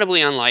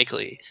incredibly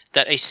unlikely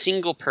that a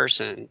single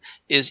person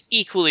is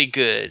equally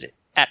good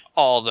at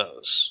all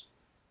those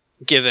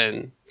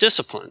given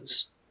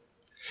disciplines.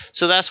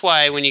 So that's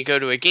why when you go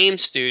to a game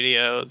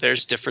studio,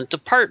 there's different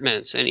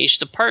departments, and each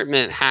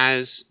department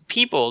has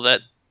people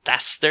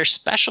that's their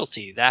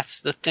specialty. That's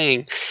the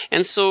thing.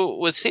 And so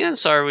with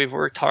Sansar, we've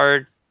worked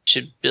hard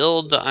to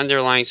build the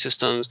underlying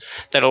systems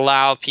that will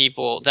allow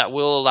people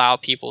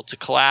to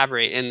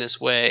collaborate in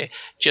this way,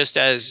 just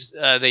as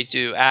they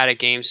do at a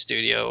game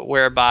studio,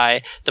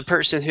 whereby the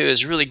person who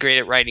is really great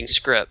at writing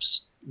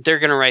scripts, they're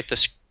going to write the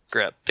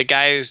script. The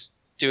guy who's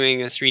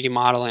doing a 3D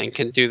modeling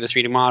can do the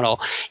 3D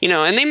model,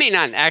 and they may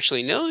not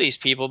actually know these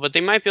people, but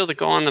they might be able to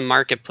go on the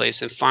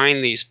marketplace and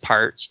find these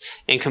parts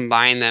and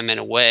combine them in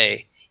a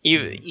way,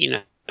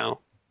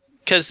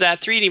 because that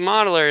 3D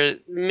modeler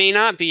may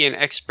not be an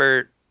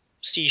expert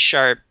C#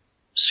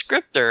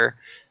 scripter,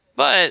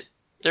 but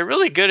they're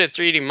really good at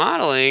 3D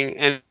modeling,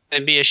 and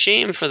it'd be a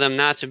shame for them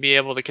not to be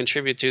able to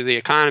contribute to the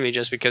economy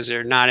just because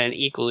they're not an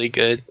equally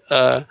good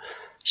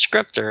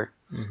scripter.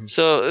 Mm-hmm.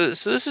 So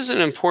this is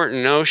an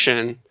important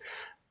notion,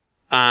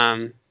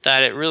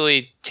 that it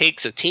really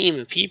takes a team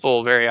of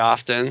people very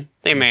often.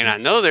 They may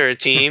not know they're a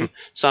team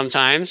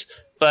sometimes,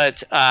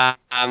 but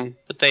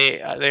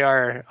they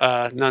are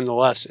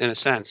nonetheless, in a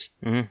sense.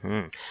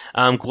 Mm-hmm.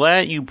 I'm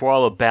glad you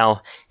brought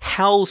about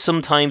how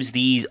sometimes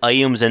these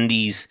items and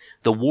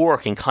the war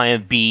can kind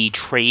of be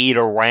traded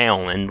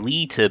around and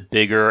lead to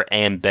bigger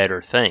and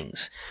better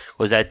things.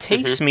 Because that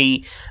takes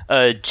me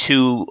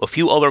to a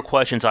few other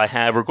questions I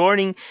have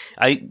regarding,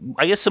 I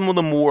guess, some of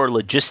the more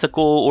logistical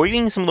or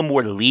even some of the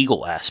more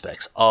legal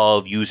aspects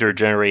of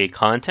user-generated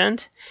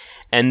content.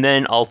 And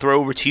then I'll throw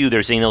over to you,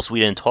 there's anything else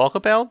we didn't talk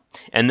about,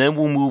 and then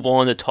we'll move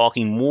on to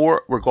talking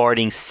more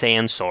regarding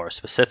Sansar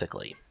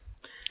specifically.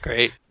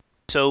 Great.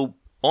 So,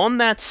 on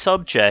that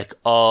subject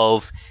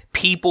of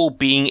people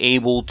being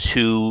able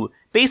to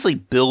basically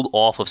build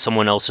off of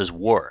someone else's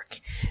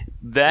work,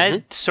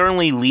 that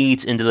certainly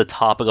leads into the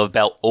topic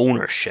about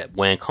ownership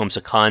when it comes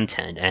to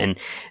content. And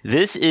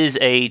this is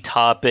a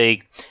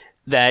topic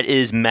that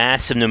is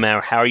massive no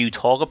matter how you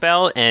talk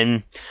about,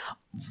 and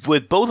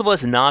with both of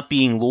us not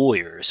being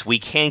lawyers, we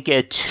can't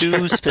get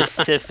too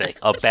specific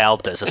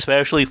about this,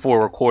 especially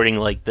for a recording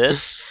like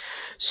this.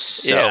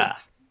 So,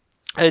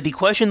 the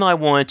question that I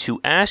wanted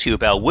to ask you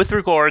about with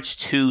regards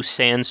to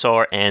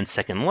Sansar and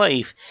Second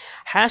Life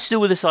has to do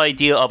with this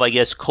idea of, I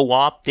guess,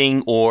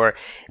 co-opting or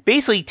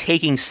basically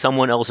taking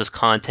someone else's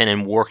content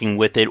and working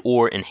with it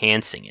or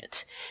enhancing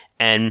it.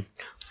 And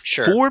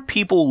for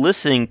people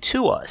listening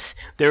to us,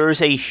 there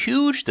is a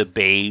huge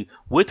debate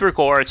with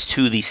regards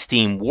to the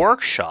Steam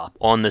Workshop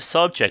on the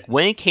subject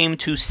when it came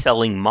to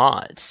selling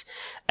mods.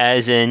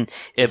 As in,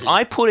 if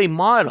I put a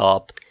mod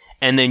up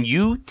and then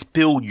you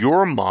build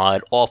your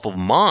mod off of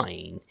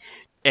mine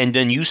and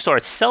then you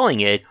start selling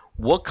it,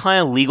 what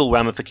kind of legal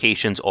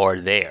ramifications are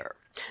there?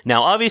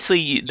 Now,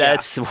 obviously,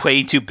 that's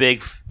way too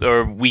big,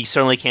 or we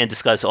certainly can't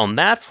discuss on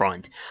that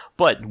front.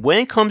 But when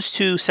it comes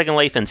to Second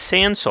Life and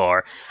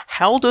Sansar,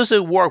 how does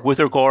it work with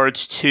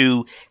regards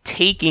to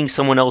taking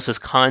someone else's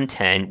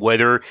content,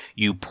 whether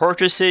you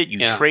purchase it,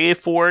 you trade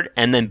for it,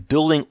 and then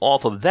building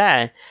off of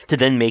that to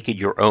then make it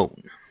your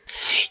own?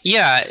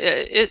 Yeah,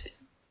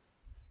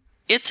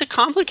 it's a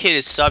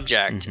complicated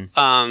subject.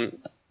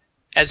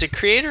 As a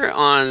creator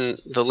on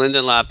the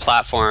Linden Lab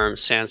platform,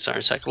 Sansar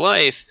and Second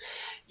Life,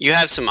 you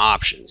have some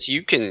options.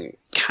 You can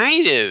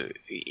kind of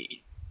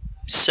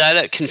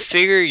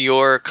configure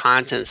your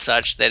content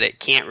such that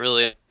it can't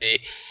really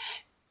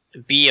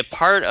be a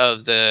part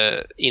of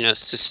the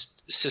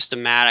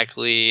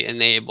systematically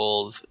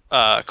enabled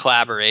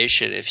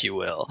collaboration, if you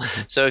will.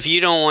 So if you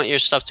don't want your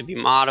stuff to be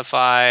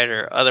modified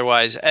or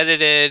otherwise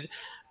edited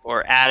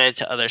or added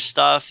to other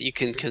stuff, you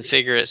can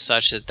configure it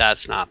such that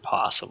that's not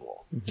possible.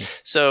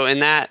 So in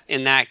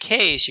that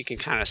case, you can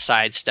kind of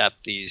sidestep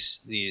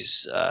these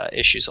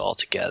issues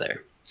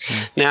altogether.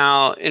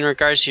 Now, in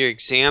regards to your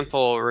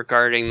example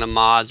regarding the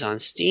mods on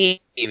Steam,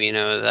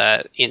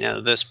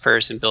 this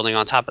person building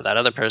on top of that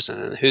other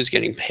person and who's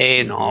getting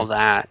paid and all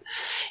that,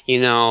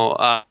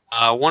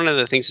 one of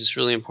the things that's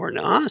really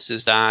important to us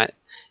is that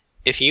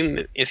if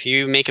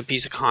you make a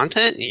piece of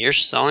content and you're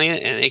selling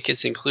it and it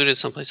gets included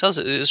someplace else,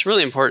 it's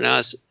really important to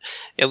us,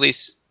 at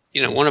least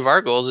one of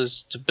our goals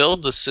is to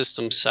build the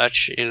system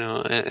such,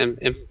 and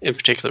in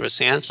particular with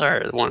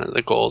Sansar, one of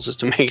the goals is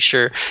to make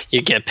sure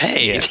you get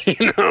paid,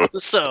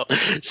 so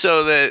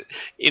that,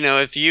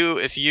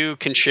 if you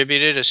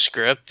contributed a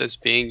script that's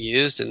being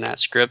used and that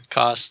script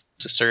costs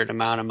a certain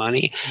amount of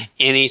money,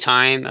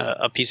 anytime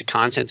a piece of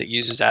content that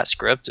uses that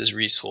script is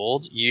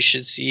resold, you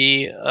should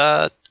see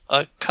a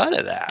cut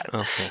of that.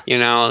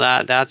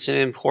 Okay. That's an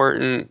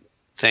important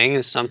thing.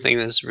 Is something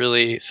that's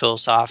really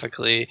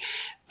philosophically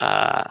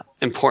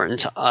important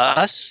to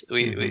us.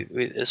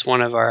 It's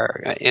one of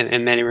our,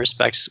 in many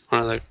respects,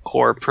 one of the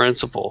core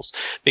principles.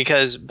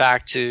 Because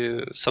back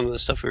to some of the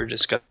stuff we were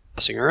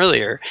discussing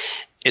earlier,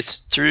 it's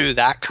through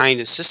that kind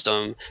of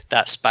system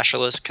that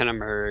specialists can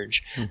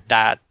emerge,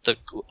 that the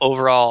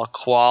overall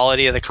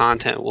quality of the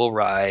content will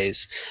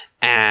rise,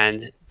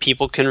 and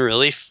people can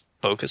really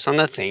focus on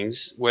the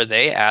things where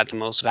they add the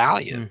most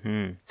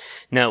value.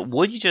 Now,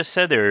 what you just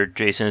said there,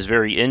 Jason, is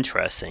very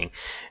interesting.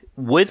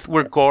 With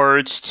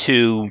regards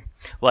to,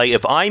 like,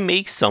 if I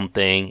make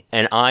something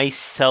and I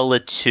sell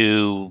it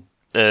to,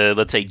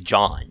 let's say,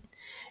 John,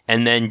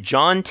 and then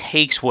John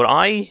takes what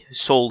I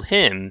sold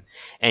him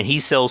and he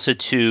sells it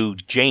to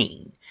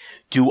Jane,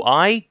 do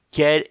I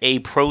get a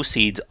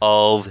proceeds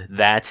of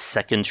that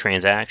second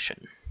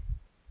transaction?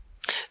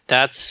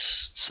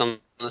 That's some of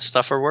the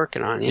stuff we're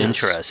working on. Yes.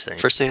 Interesting.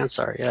 For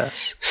Sansar,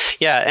 yes.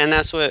 Yeah, and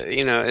that's what,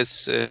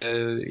 it's,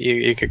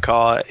 you could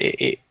call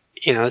it,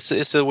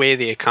 it's the way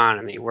the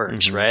economy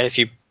works, right?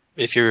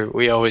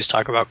 We always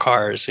talk about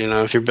cars,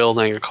 if you're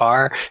building a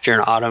car, if you're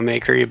an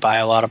automaker, you buy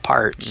a lot of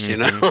parts, those,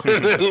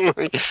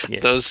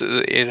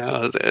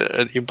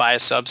 you buy a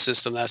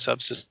subsystem, that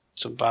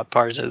subsystem bought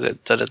parts,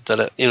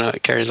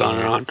 it carries on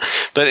and on.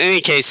 But in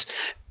any case,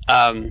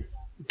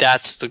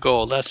 that's the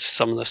goal. That's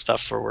some of the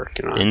stuff we're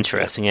working on.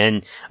 Interesting.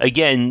 And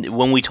again,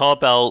 when we talk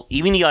about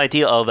even the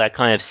idea of that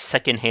kind of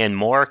secondhand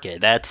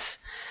market, that's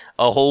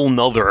a whole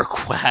nother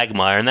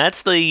quagmire. And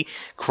that's the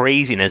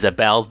craziness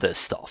about this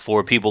stuff.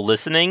 For people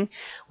listening,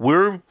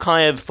 we're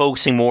kind of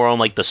focusing more on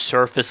like the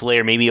surface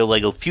layer, maybe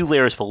like a few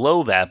layers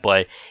below that,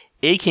 but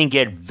it can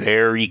get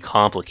very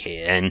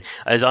complicated. And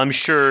as I'm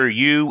sure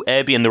you,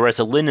 Ebby, and the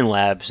rest of Linden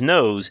Labs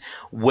knows,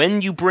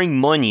 when you bring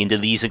money into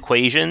these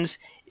equations,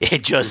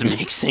 it just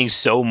makes things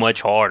so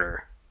much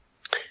harder.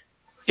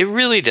 It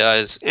really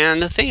does.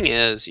 And the thing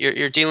is,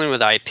 you're dealing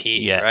with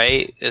IP,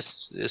 right?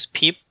 It's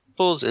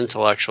people's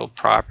intellectual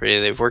property.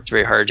 They've worked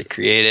very hard to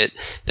create it.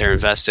 They're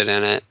invested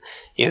in it,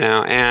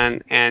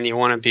 and you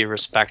want to be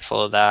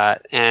respectful of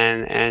that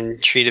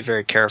and treat it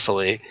very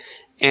carefully.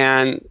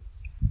 And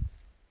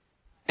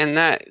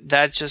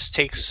that just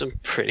takes some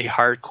pretty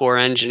hardcore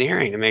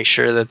engineering to make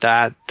sure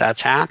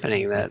that's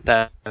happening,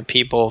 that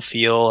people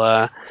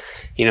feel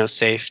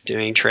safe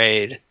doing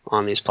trade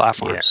on these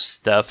platforms.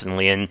 Yes,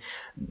 definitely. And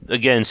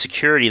again,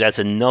 security, that's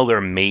another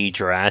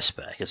major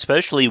aspect,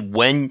 especially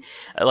when,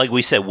 like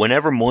we said,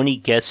 whenever money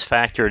gets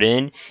factored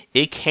in,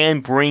 it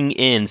can bring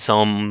in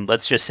some,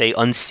 let's just say,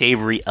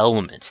 unsavory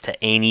elements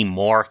to any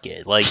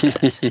market like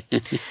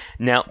that.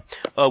 Now,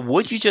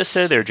 what you just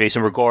said there,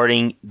 Jason,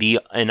 regarding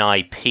an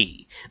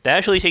IP, that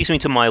actually takes me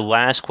to my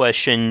last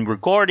question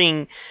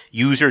regarding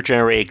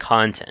user-generated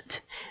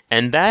content.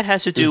 And that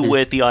has to do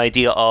with the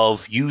idea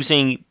of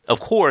using,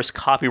 of course,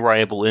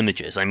 copyrightable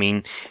images. I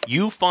mean,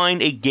 you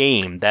find a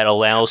game that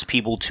allows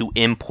people to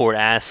import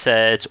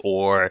assets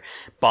or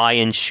buy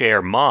and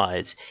share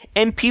mods,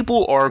 and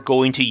people are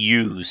going to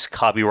use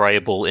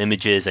copyrightable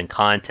images and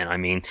content. I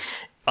mean,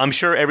 I'm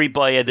sure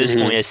everybody at this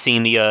point has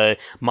seen the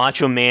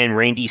Macho Man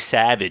Randy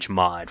Savage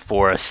mod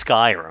for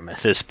Skyrim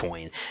at this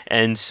point,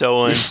 and so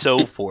on and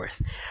so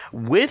forth.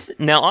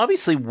 Now,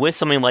 obviously, with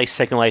something like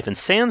Second Life and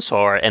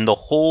Sansar and the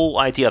whole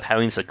idea of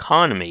having this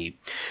economy,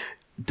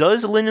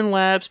 does Linden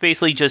Labs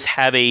basically just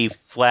have a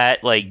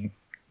flat, like,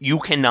 you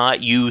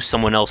cannot use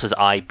someone else's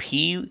IP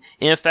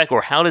in effect,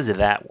 or how does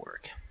that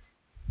work?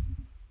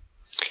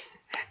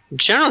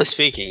 Generally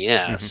speaking,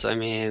 yes. I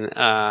mean,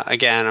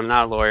 again, I'm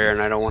not a lawyer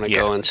and I don't want to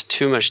go into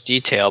too much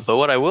detail, but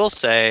what I will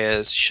say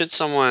is, should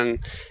someone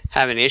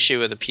have an issue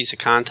with a piece of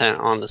content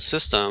on the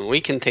system, we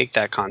can take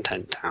that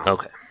content down.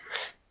 Okay.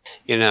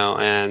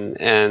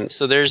 And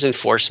so there's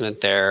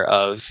enforcement there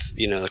of,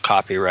 the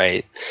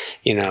copyright,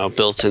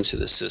 built into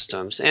the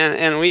systems.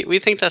 And we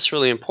think that's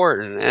really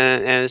important.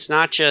 And it's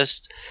not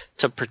just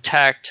to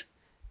protect,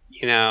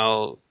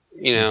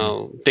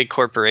 big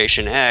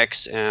corporation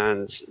X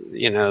and,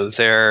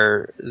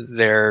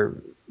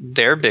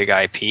 their big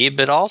IP,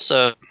 but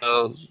also,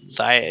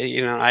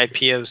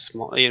 IP of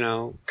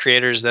small,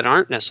 creators that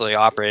aren't necessarily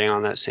operating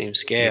on that same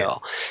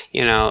scale.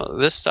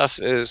 This stuff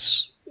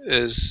is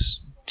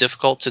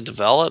difficult to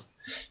develop.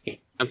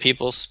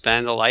 People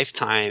spend a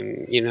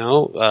lifetime,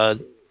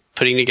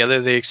 putting together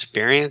the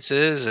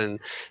experiences and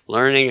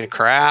learning a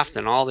craft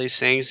and all these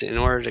things in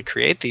order to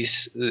create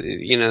these,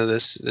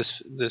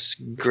 this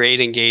great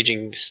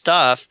engaging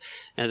stuff,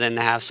 and then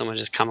to have someone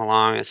just come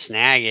along and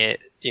snag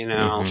it,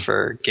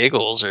 for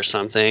giggles or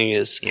something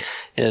is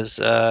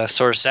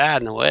sort of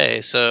sad in a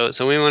way. So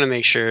we want to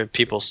make sure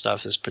people's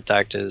stuff is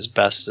protected as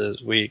best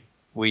as we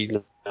we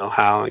know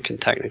how and can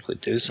technically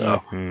do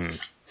so. Mm-hmm.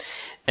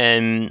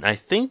 And I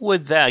think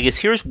with that, I guess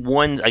here's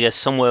one,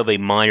 somewhat of a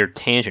minor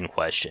tangent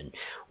question.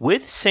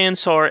 With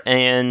Sansar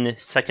and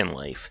Second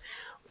Life,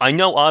 I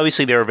know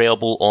obviously they're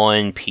available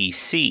on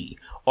PC.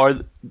 Are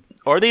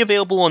they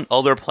available on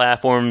other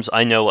platforms?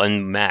 I know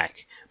on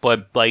Mac,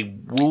 but like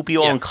will it be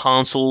on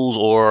consoles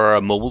or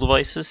mobile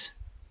devices?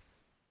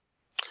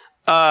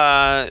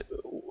 There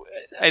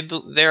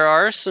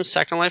are some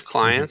Second Life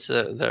clients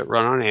that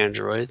run on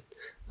Android.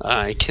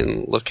 I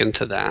can look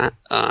into that.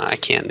 I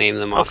can't name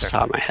them off the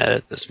top of my head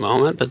at this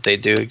moment, but they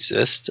do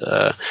exist.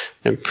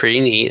 They're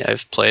pretty neat.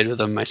 I've played with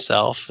them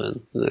myself, and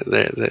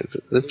they're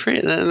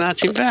not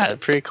too bad. They're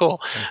pretty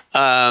cool.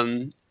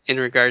 In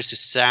regards to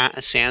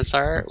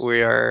Sansar,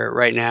 we are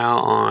right now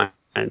on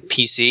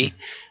PC,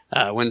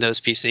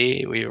 Windows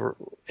PC.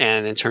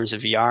 And in terms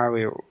of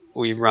VR,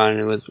 we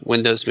run with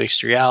Windows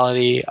Mixed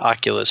Reality,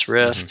 Oculus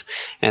Rift,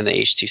 and the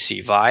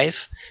HTC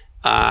Vive.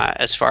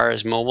 As far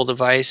as mobile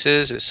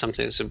devices, it's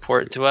something that's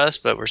important to us,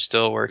 but we're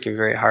still working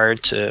very hard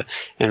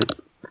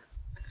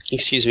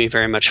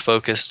very much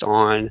focused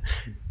on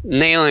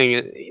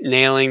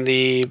nailing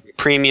the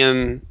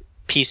premium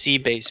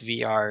PC-based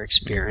VR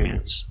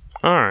experience.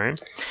 All right.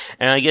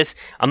 And I guess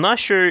I'm not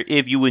sure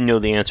if you would know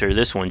the answer to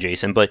this one,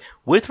 Jason, but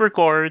with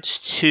regards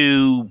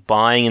to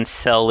buying and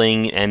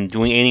selling and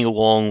doing anything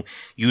along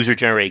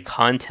user-generated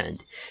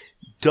content,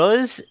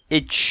 does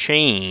it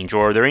change,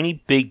 or are there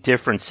any big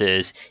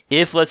differences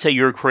if, let's say,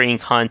 you're creating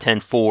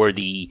content for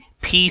the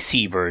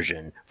PC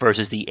version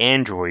versus the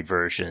Android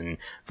version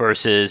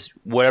versus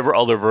whatever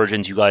other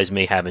versions you guys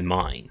may have in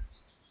mind?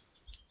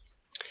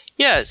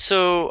 Yeah,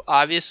 so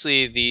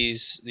obviously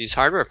these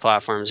hardware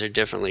platforms are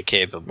differently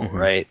capable,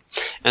 right?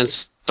 And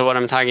so what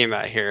I'm talking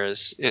about here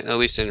is, at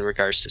least in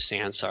regards to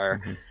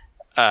Sansar,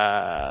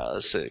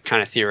 it's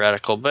kind of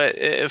theoretical, but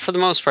for the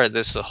most part,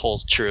 this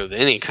holds true of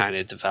any kind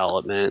of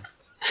development.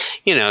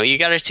 You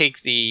got to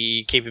take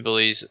the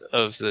capabilities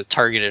of the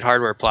targeted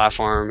hardware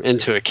platform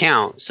into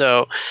account.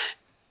 So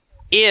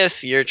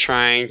if you're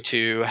trying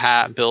to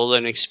build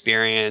an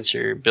experience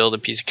or build a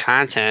piece of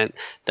content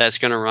that's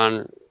going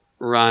to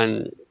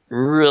run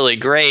really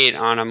great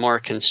on a more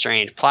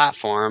constrained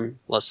platform,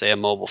 let's say a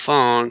mobile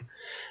phone,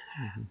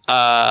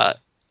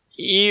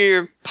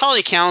 your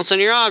poly counts on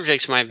your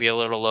objects might be a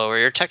little lower.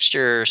 Your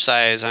texture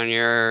size on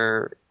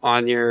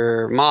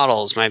your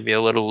models might be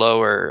a little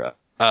lower.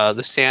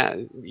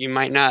 You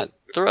might not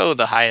throw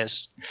the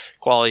highest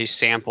quality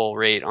sample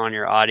rate on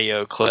your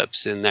audio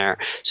clips in there.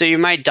 So you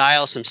might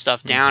dial some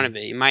stuff down a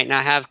bit. You might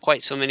not have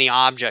quite so many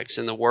objects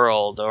in the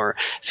world, or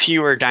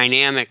fewer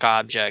dynamic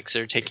objects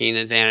that are taking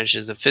advantage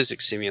of the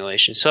physics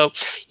simulation. So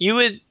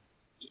it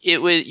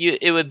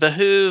would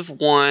behoove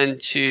one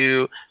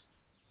to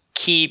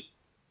keep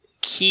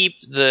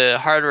the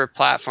hardware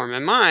platform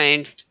in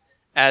mind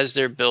as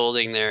they're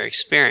building their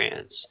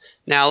experience.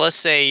 Now, let's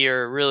say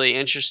you're really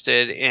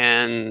interested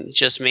in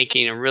just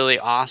making a really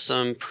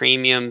awesome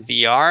premium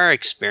VR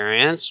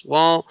experience.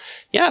 Well,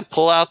 yeah,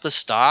 pull out the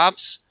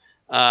stops,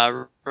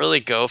 really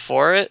go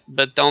for it,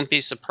 but don't be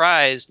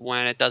surprised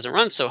when it doesn't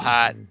run so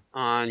hot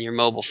on your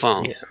mobile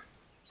phone. Yeah.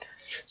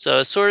 So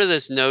it's sort of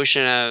this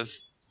notion of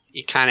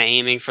you kind of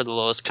aiming for the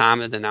lowest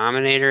common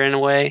denominator in a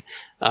way,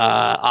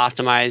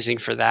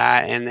 optimizing for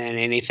that, and then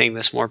anything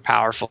that's more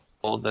powerful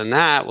than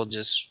that will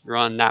just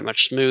run that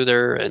much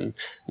smoother and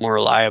more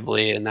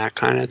reliably and that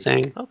kind of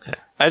thing. Okay.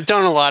 I've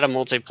done a lot of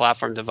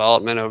multi-platform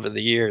development over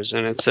the years,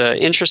 and it's an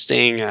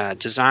interesting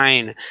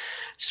design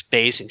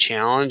space and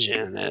challenge,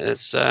 and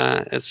it's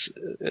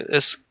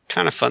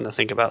kind of fun to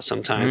think about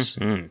sometimes.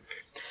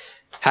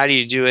 How do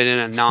you do it in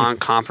a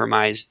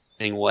non-compromising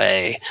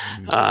way?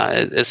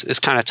 It's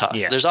kind of tough.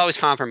 Yeah. There's always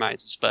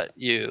compromises, but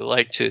you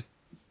like to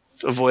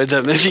avoid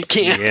them if you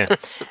can. Yeah.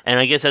 And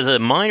I guess as a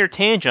minor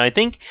tangent, I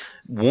think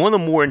one of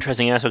the more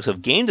interesting aspects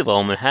of game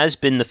development has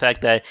been the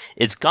fact that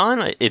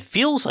it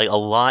feels like a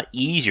lot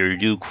easier to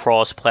do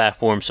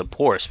cross-platform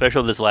support,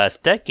 especially this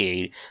last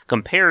decade,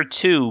 compared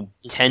to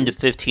 10 to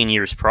 15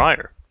 years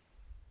prior.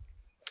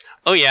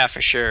 Oh, yeah,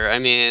 for sure. I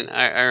mean,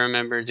 I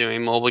remember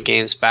doing mobile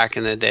games back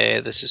in the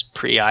day. This is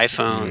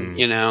pre-iPhone,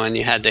 and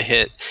you had to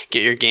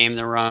get your game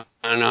to run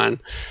on,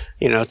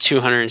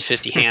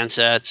 250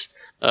 handsets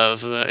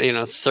of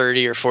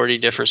 30 or 40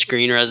 different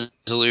screen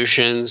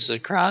resolutions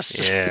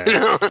across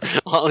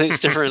all these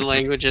different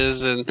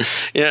languages and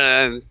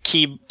and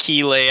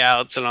key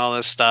layouts and all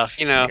this stuff.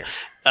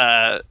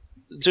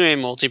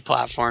 Doing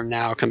multi-platform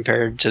now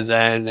compared to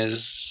then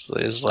is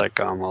like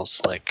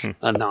almost like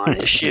a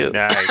non-issue.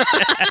 Nice.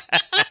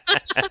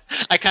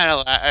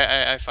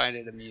 I find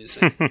it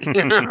amusing.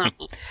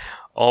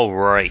 All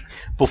right.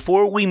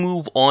 Before we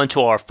move on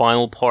to our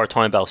final part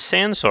talking about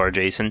Sansar,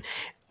 Jason,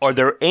 are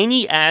there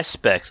any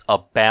aspects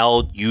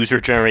about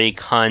user-generated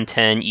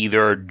content,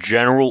 either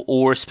general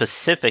or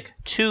specific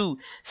to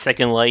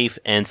Second Life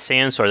and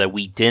Sansar, that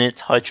we didn't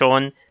touch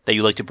on that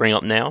you'd like to bring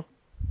up now?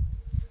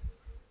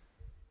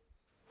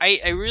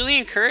 I really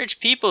encourage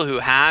people who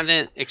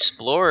haven't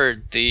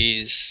explored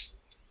these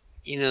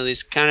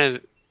kind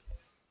of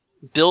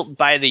built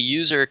by the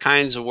user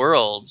kinds of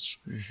worlds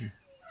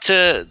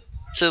to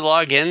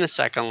log in to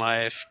Second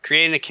Life,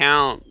 create an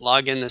account,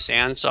 log in to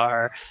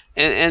Sansar,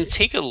 and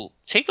take a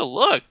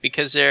look,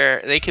 because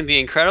they can be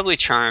incredibly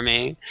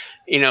charming,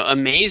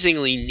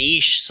 amazingly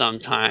niche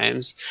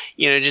sometimes,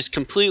 just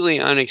completely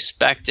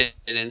unexpected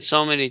in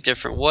so many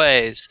different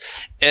ways.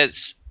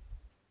 It's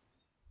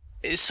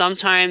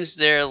sometimes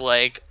they're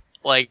like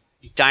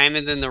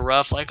diamond in the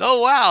rough, like,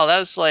 oh wow,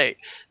 that's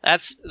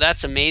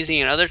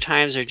amazing, and other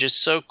times they're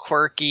just so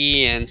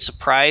quirky and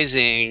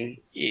surprising.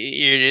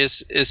 It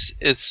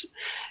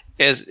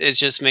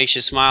just makes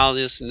you smile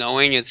just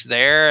knowing it's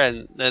there,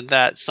 and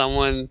that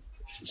someone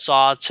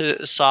saw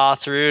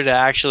through to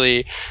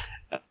actually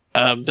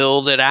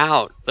build it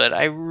out. But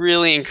I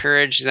really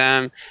encourage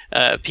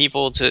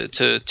people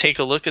to take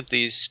a look at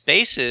these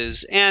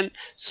spaces, and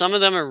some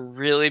of them are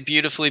really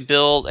beautifully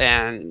built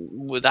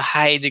and with a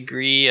high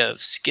degree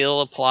of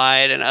skill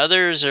applied, and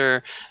others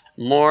are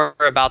more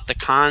about the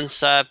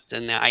concept,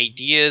 and the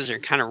ideas are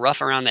kind of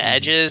rough around the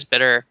edges,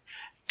 but are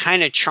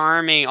kind of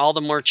charming, all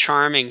the more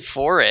charming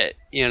for it.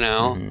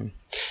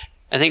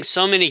 I think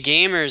so many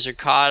gamers are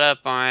caught up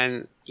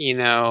on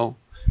the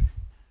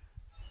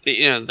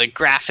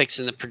graphics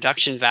and the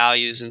production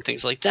values and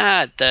things like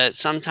that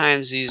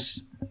sometimes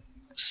these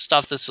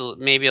stuff that's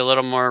maybe a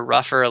little more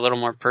rougher, a little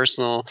more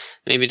personal,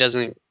 maybe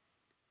doesn't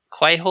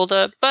quite hold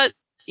up. But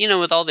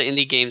with all the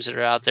indie games that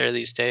are out there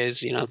these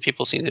days,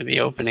 people seem to be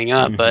opening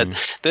up. But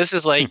this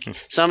is like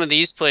some of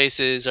these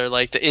places are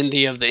like the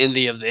indie of the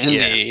indie of the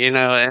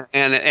indie,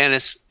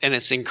 and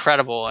it's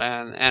incredible,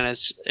 and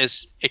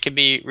it can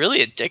be really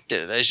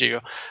addictive as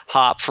you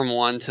hop from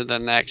one to the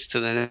next to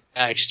the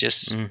next.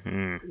 Just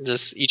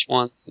each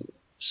one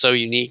so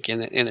unique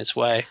in its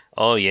way.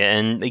 Oh yeah,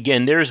 and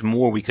again, there's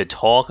more we could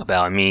talk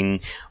about. I mean,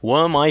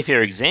 one of my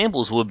favorite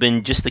examples would have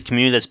been just the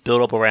community that's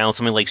built up around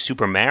something like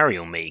Super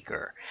Mario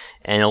Maker,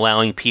 and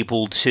allowing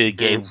people to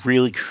get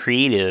really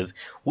creative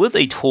with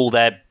a tool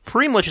that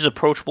pretty much is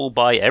approachable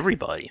by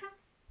everybody.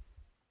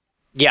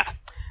 Yeah.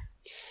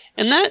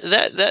 And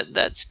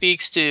that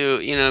speaks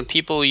to,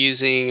 people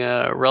using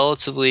a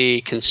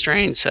relatively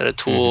constrained set of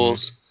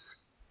tools,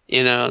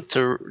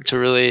 to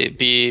really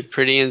be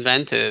pretty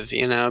inventive.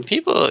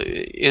 People,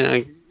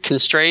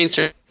 constraints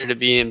are to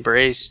be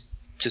embraced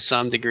to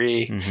some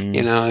degree.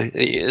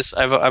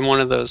 I'm one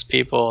of those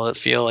people that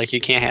feel like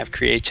you can't have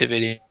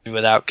creativity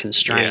without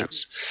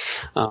constraints.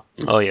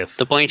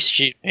 The blank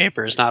sheet of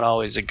paper is not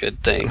always a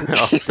good thing.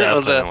 Oh,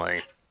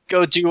 definitely.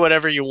 Go do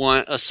whatever you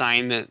want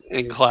assignment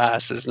in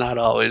class is not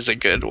always a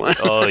good one.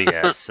 Oh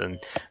yes, and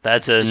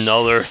that's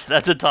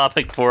a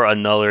topic for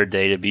another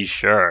day, to be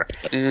sure.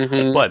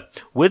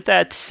 But with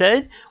that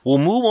said, we'll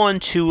move on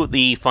to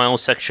the final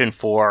section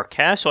for our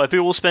cast. So I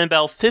figure we'll spend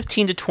about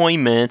 15 to 20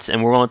 minutes,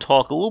 and we're going to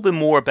talk a little bit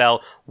more about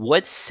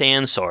what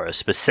Sansar is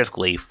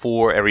specifically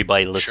for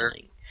everybody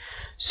listening. Sure.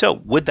 So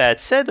with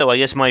that said, though, I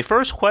guess my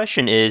first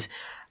question is,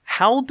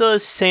 how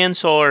does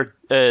Sansar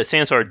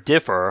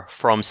differ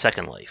from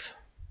Second Life?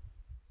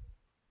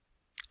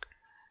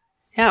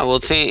 Yeah, well,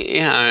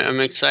 I'm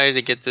excited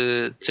to get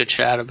to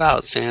chat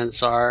about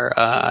Sansar.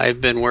 I've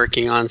been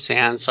working on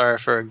Sansar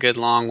for a good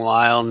long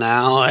while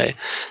now. I,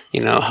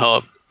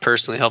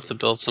 personally helped to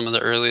build some of the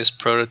earliest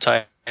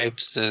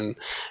prototypes, and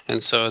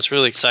so it's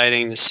really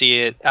exciting to see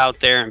it out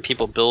there and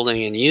people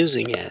building and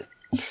using it.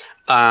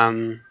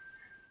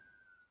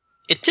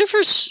 It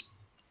differs.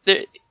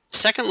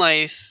 Second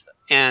Life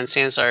and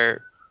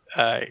Sansar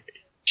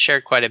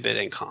share quite a bit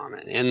in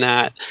common in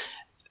that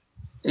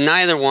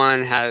neither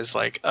one has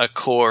like a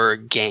core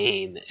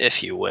game,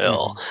 if you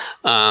will.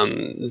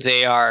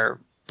 They are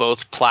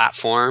both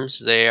platforms.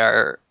 They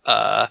are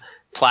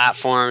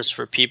platforms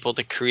for people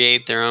to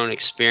create their own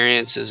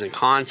experiences and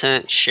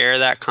content, share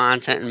that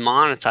content, and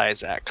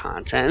monetize that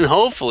content. And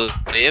hopefully,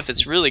 if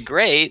it's really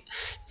great,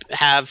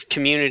 have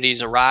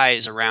communities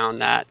arise around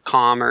that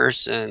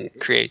commerce and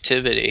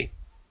creativity.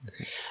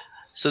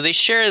 So they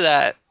share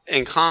that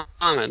in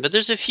common, but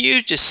there's a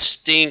few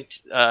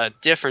distinct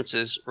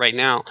differences right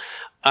now.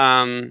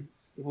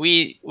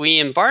 We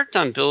embarked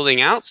on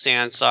building out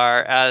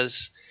Sansar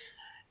as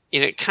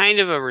kind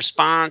of a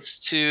response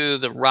to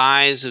the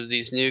rise of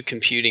these new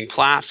computing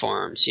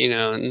platforms,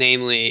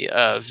 namely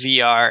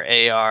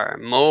VR, AR,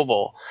 and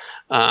mobile.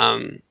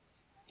 And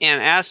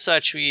as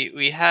such,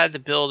 we had to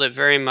build it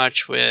very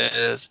much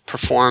with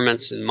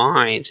performance in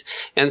mind.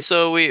 And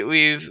so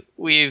we've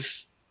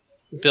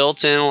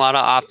built in a lot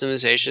of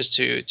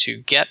optimizations to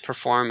get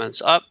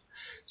performance up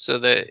so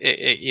that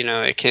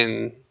it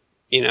can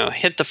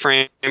hit the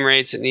frame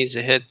rates it needs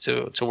to hit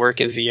to work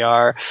in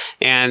VR.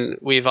 And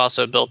we've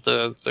also built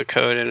the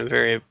code in a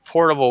very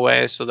portable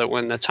way so that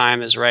when the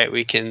time is right,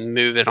 we can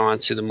move it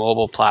onto the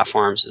mobile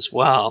platforms as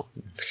well.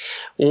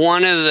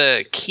 One of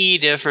the key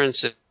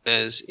differences,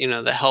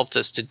 that helped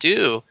us to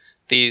do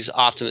these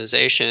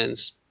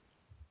optimizations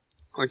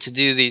or to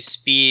do these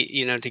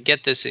speed, to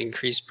get this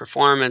increased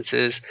performance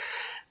is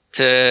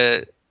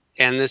and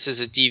this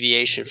is a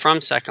deviation from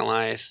Second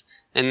Life,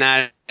 and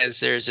that is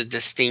there's a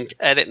distinct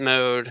edit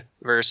mode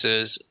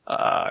versus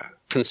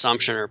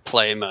consumption or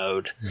play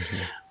mode.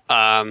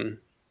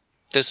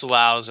 This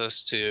allows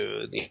us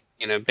to,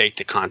 bake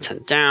the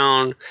content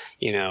down,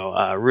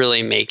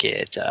 really make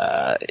it,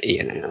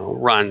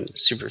 run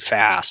super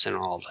fast and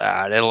all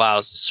that. It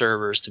allows the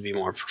servers to be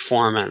more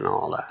performant and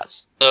all that.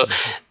 So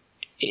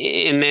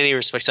in many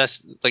respects,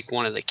 that's like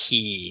one of the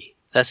key,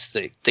 that's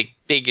the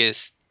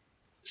biggest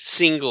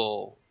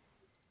single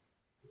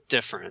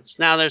difference.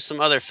 Now there's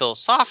some other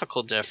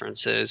philosophical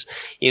differences,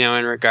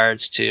 in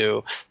regards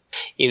to,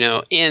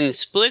 in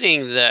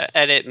splitting the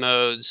edit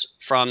modes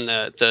from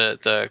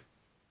the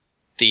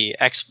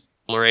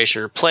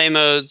exploration or play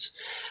modes,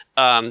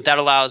 that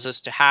allows us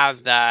to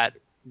have that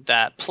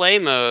play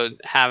mode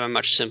have a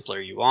much simpler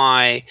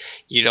UI.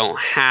 You don't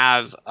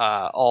have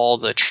all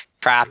the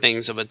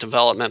trappings of a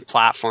development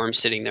platform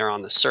sitting there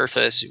on the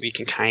surface. We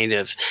can kind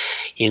of,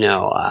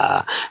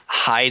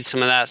 hide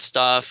some of that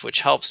stuff,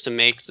 which helps to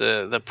make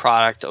the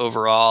product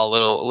overall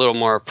a little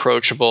more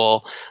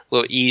approachable, a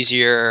little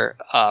easier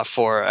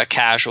for a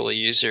casual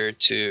user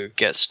to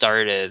get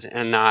started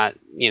and not,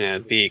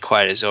 be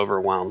quite as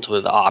overwhelmed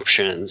with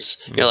options.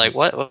 You're like,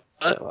 what?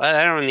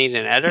 I don't need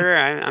an editor.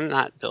 I'm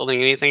not building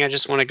anything. I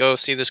just want to go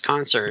see this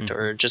concert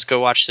or just go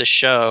watch this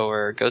show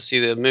or go see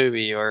the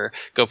movie or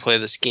go play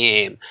this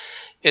game.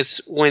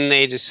 It's when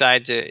they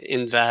decide to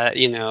invest,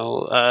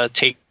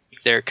 take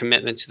their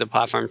commitment to the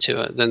platform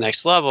to the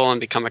next level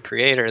and become a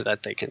creator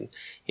that they can,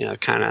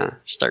 kind of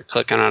start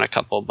clicking on a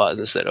couple of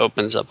buttons that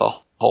opens up a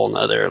whole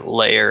nother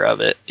layer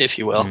of it, if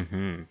you will.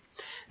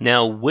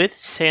 Now, with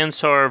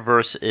Sansar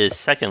versus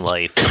Second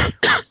Life,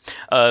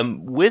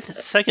 with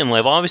Second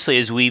Life, obviously,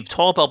 as we've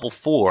talked about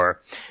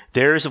before,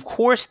 there's, of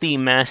course, the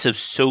massive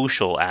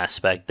social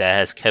aspect that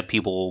has kept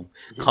people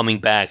coming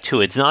back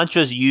to it. It's not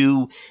just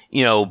you,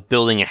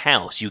 building a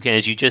house. You can,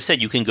 as you just said,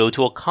 you can go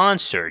to a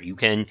concert, you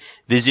can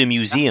visit a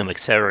museum,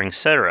 etc.,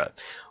 etc.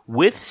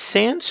 With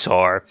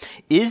Sansar,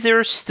 is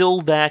there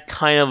still that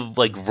kind of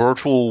like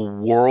virtual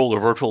world or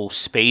virtual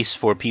space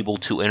for people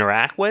to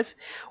interact with?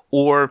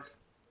 Or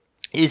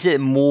is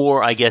it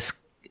more, I guess,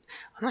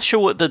 I'm not sure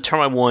what the term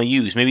I want to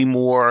use, maybe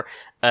more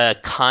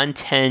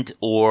content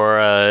or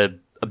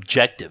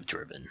objective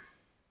driven?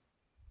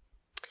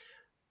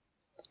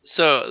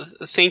 So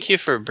thank you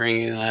for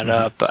bringing that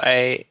up.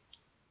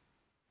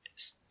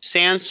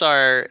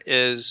 Sansar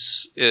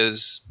is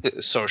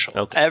social.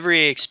 Okay.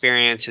 Every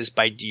experience is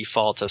by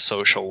default a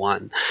social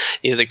one.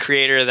 The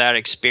creator of that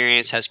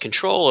experience has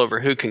control over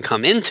who can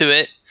come into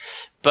it,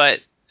 but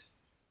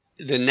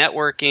the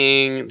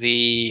networking,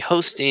 the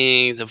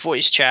hosting, the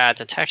voice chat,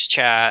 the text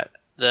chat,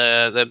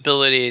 the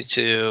ability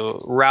to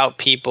route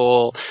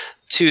people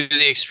to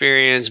the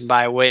experience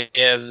by way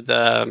of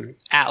the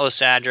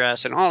Atlas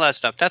address and all that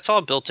stuff, that's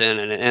all built in,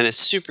 and it's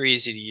super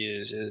easy to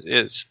use.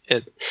 It's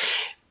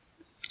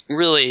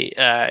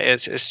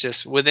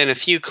just within a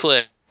few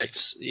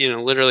clicks,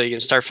 literally you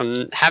can start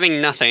from having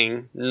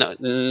nothing,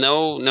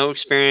 no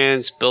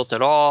experience built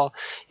at all.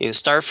 You can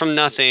start from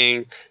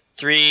nothing,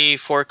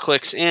 3-4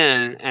 clicks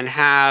in, and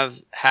have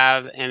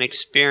an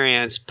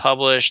experience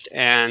published,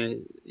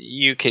 and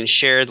you can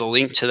share the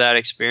link to that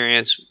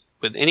experience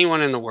with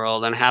anyone in the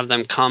world and have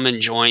them come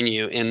and join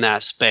you in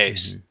that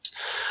space.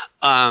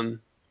 And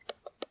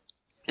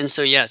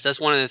so, yes, that's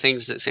one of the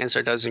things that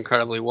Sansar does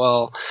incredibly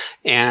well.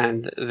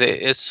 And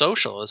it's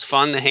social. It's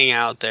fun to hang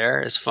out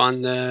there. It's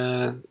fun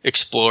to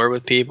explore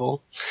with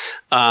people.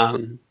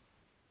 And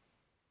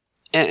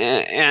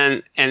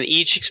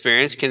each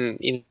experience can,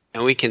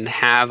 we can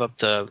have up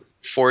to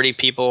 40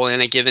 people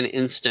in a given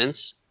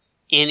instance.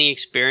 Any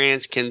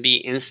experience can be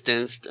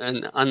instanced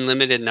an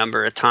unlimited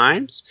number of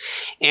times.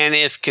 And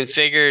if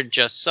configured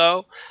just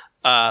so,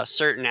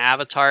 certain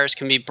avatars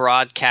can be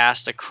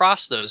broadcast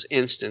across those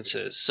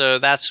instances. So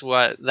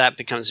that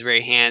becomes very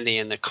handy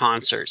in the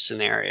concert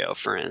scenario,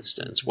 for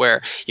instance,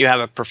 where you have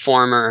a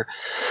performer,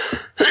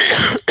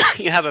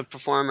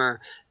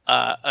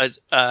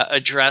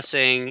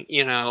 addressing,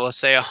 let's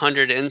say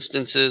 100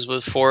 instances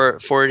with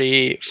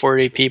 40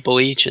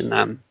 people each in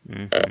them.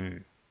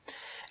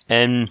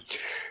 And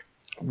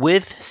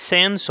with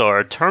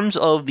Sansar, in terms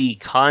of the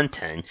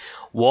content,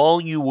 while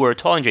you were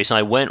talking, Jason,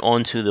 I went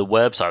onto the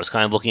website. I was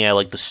kind of looking at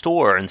like the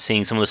store and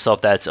seeing some of the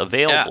stuff that's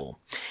available.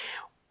 Yeah.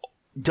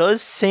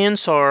 Does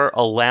Sansar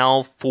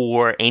allow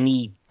for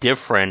any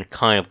different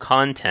kind of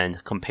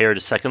content compared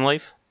to Second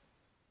Life?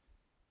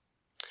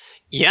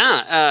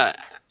 Yeah.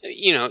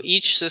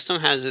 Each system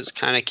has its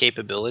kind of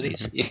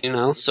capabilities,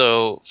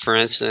 So, for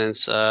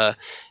instance, the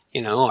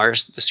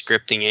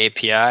scripting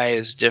API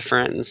is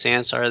different in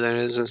Sansar than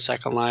it is in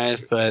Second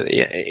Life, but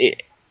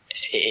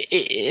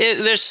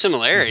there's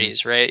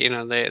similarities, right?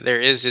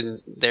 There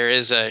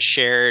is a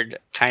shared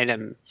kind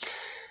of,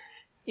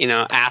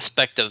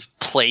 aspect of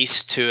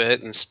place to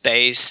it and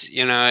space.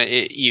 You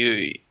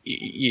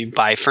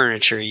buy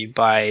furniture, you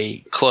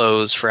buy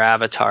clothes for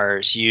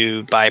avatars,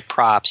 you buy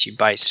props, you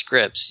buy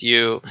scripts,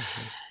 it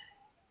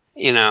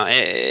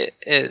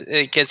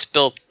gets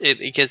built,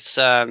 it gets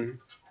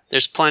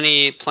there's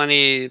plenty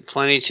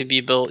to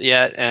be built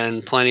yet,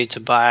 and plenty to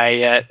buy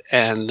yet.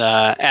 And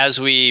as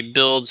we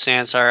build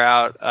Sansar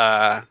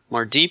out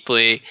more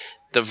deeply,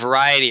 the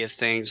variety of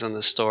things in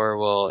the store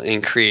will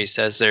increase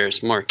as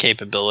there's more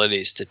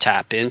capabilities to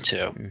tap into.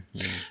 Mm-hmm.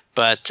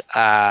 But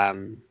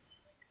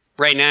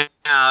right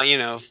now, you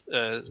know,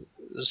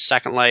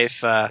 Second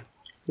Life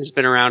has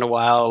been around a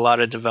while, a lot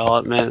of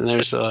development, and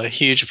there's a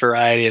huge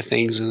variety of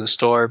things in the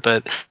store.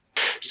 But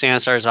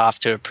Sansar is off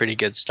to a pretty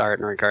good start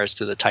in regards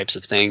to the types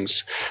of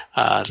things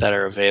that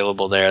are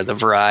available there, the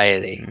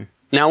variety. Mm-hmm.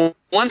 Now,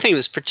 one thing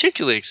that's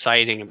particularly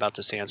exciting about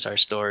the Sansar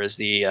store is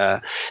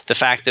the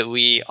fact that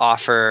we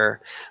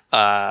offer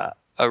a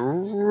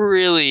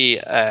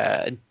really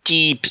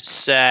deep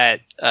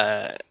set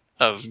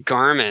of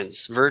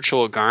garments,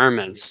 virtual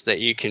garments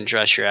that you can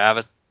dress your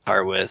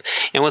avatar with.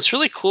 And what's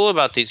really cool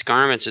about these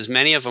garments is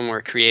many of them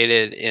were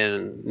created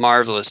in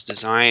Marvelous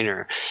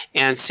Designer,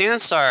 and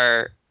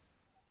Sansar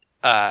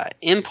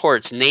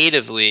imports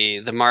natively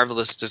the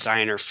Marvelous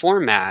Designer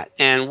format.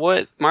 And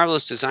what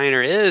Marvelous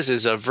Designer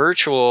is a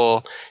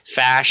virtual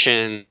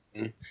fashion,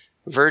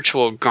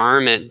 virtual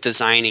garment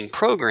designing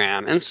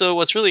program. And so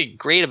what's really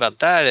great about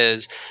that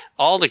is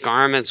all the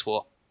garments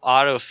will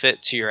auto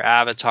fit to your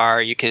avatar.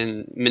 You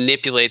can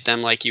manipulate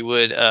them like you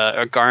would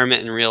a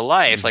garment in real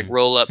life, like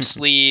roll up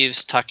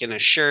sleeves, tuck in a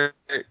shirt,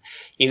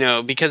 you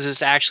know, because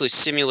it's actually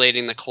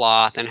simulating the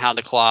cloth and how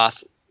the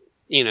cloth,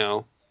 you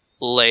know,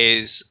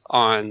 lays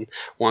on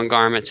one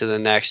garment to the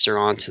next or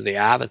onto the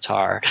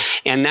avatar.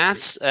 And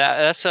that's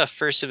a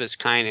first of its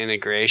kind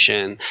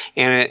integration.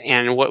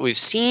 And what we've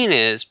seen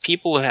is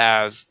people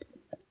have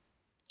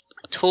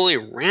totally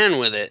ran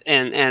with it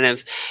and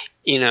have,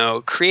 you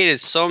know,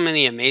 created so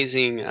many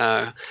amazing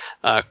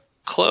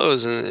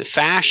clothes and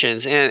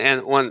fashions.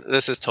 And one,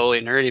 this is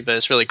totally nerdy, but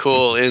it's really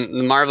cool. In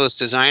the Marvelous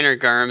Designer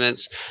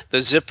garments, the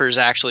zippers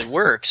actually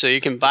work. So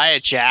you can buy a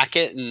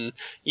jacket and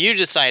you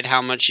decide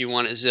how much you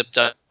want it zipped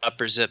up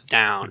or zipped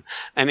down.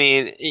 I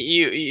mean,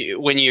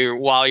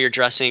 while you're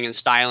dressing and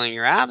styling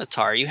your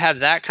avatar, you have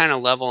that kind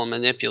of level of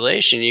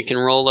manipulation. You can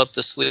roll up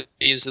the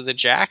sleeves of the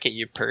jacket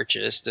you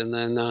purchased, and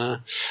then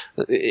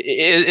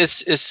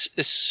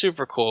it's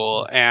super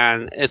cool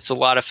and it's a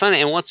lot of fun.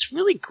 And what's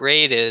really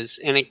great is,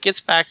 and it gets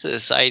back to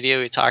this idea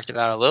we talked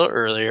about a little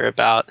earlier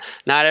about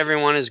not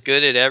everyone is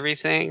good at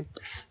everything.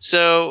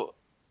 So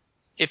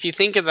if you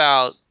think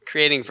about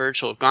creating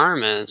virtual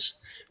garments,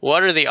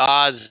 what are the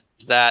odds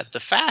that the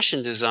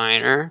fashion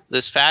designer,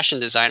 this fashion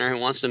designer who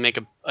wants to make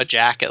a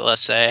jacket,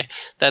 let's say,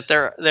 that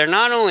they're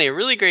not only a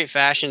really great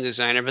fashion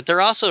designer, but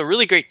they're also a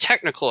really great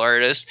technical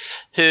artist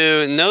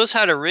who knows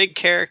how to rig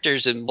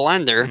characters in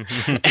Blender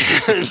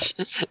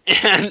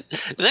and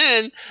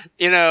then,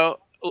 you know,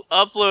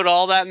 upload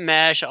all that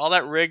mesh, all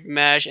that rigged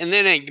mesh, and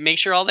then make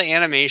sure all the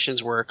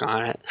animations work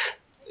on it.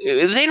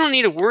 They don't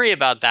need to worry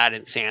about that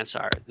in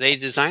Sansar. They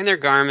design their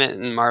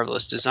garment in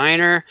Marvelous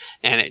Designer,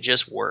 and it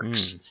just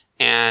works.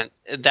 And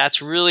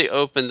that's really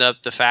opened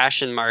up the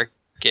fashion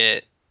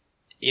market,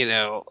 you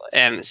know,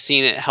 and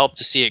seen it, help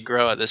to see it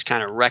grow at this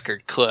kind of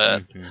record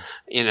clip,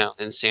 you know,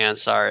 in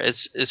Sansar.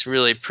 It's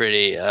really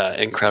pretty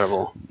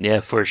incredible. Yeah,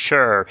 for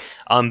sure.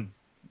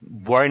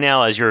 Right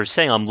now, as you're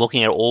saying, I'm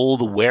looking at all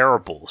the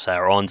wearables that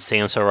are on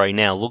Sansar right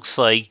now. Looks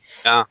like,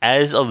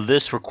 as of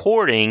this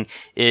recording,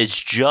 it's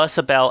just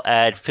about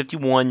at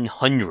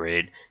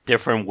 5,100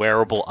 different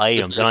wearable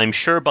items. And I'm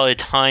sure by the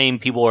time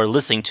people are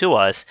listening to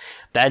us,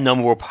 that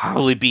number will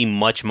probably be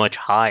much, much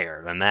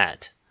higher than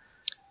that.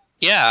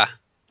 Yeah.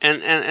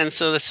 And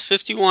so this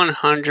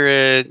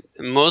 5,100,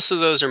 most of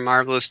those are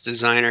Marvelous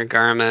Designer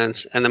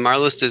garments. And the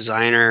Marvelous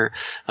Designer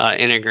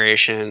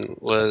integration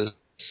was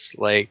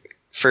like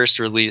first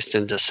released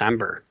in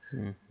December.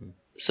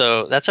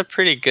 So that's a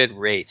pretty good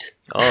rate.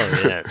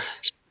 Oh,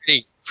 yes.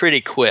 It's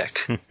pretty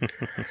quick.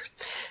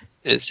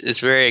 It's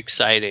very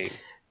exciting.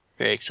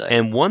 Very exciting.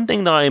 And one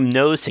thing that I'm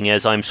noticing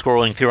as I'm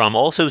scrolling through, I'm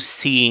also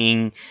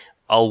seeing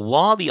a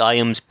lot of the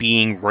items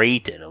being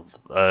rated.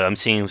 I'm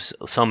seeing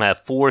some have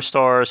 4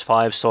 stars,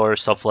 5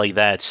 stars, stuff like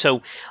that.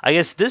 So I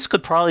guess this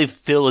could probably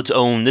fill its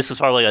own. This is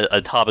probably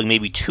a topic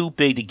maybe too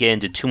big to get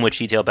into too much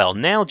detail about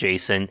now,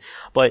 Jason.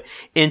 But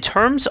in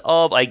terms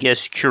of, I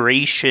guess,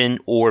 curation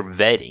or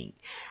vetting,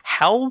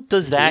 how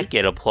does that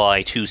get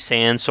applied to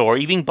Sansar or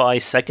even by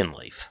Second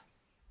Life?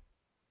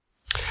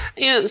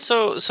 Yeah,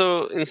 so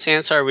in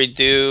Sansar we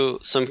do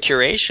some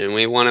curation.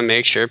 We want to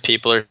make sure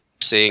people are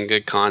seeing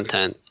good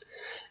content.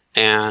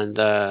 And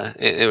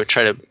it would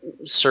try to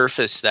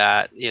surface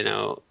that, you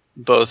know,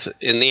 both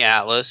in the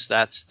Atlas,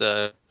 that's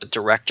the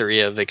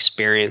directory of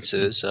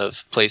experiences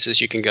of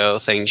places you can go,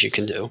 things you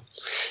can do,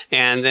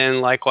 and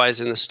then likewise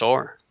in the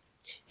store,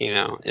 you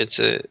know,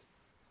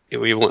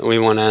 we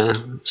want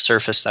to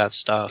surface that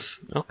stuff.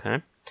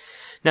 Okay.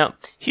 Now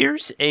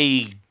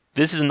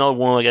this is another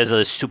one, I guess,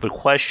 a stupid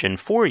question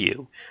for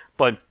you,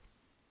 but.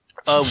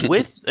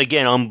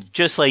 Again, I'm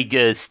just like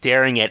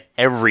staring at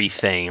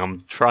everything. I'm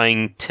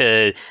trying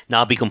to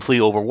not be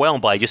completely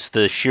overwhelmed by just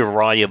the sheer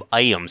variety of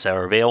items that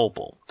are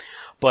available.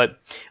 But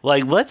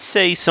like, let's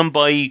say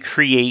somebody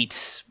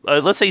creates,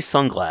 let's say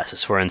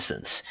sunglasses, for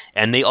instance,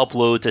 and they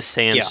upload to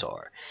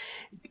Sansar.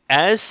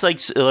 As like,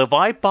 if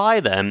I buy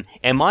them,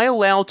 am I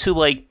allowed to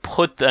like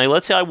put?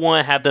 Let's say I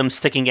want to have them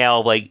sticking out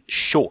of like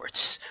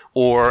shorts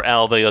or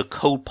out of like, a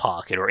coat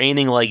pocket or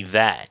anything like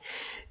that.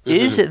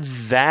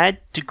 Is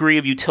that degree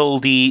of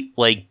utility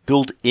like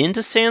built into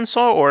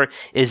Sansar, or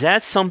is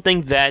that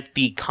something that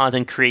the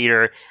content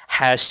creator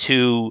has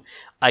to,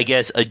 I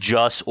guess,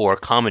 adjust or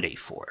accommodate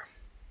for?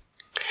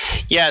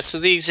 Yeah, so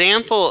the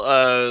example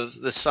of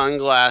the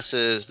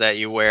sunglasses that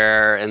you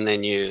wear and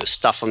then you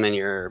stuff them in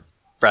your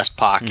breast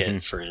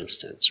pocket, for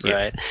instance,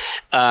 right?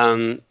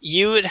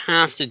 You would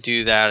have to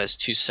do that as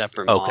two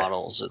separate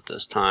models at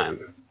this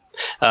time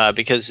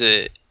because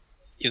the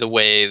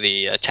way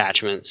the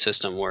attachment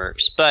system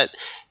works. But,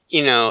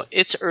 you know,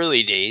 it's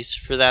early days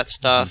for that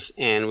stuff,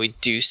 and we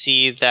do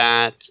see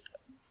that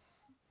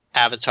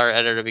avatar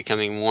editor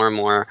becoming more and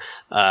more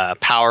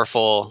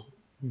powerful,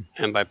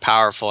 and by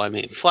powerful I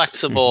mean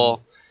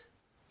flexible.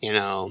 You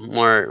know,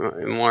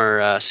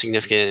 more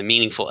significant and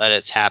meaningful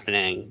edits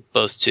happening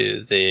both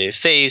to the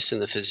face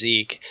and the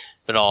physique,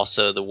 but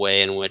also the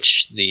way in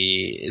which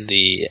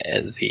the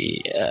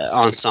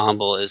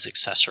ensemble is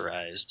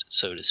accessorized,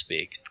 so to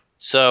speak.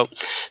 So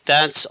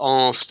that's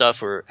all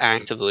stuff we're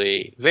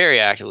very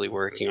actively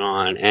working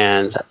on,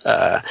 and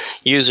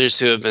users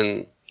who have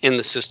been in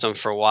the system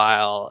for a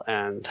while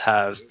and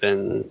have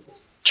been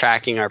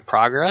tracking our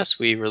progress.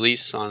 We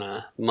release on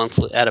a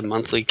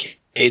monthly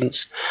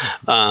cadence.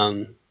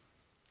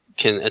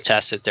 Can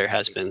attest that there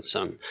has been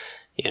some,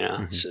 you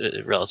know,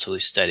 relatively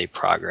steady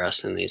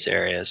progress in these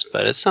areas,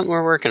 but it's something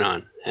we're working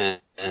on and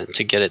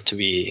to get it to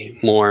be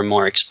more and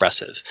more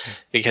expressive,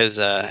 because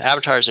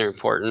avatars are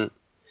important.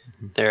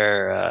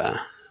 They're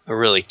a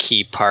really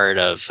key part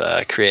of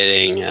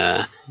creating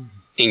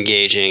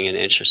engaging and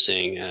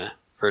interesting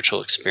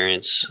virtual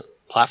experience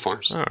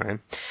platforms. All right.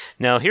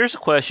 Now, here's a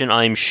question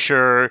I'm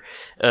sure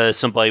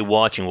somebody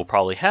watching will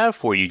probably have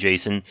for you,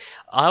 Jason.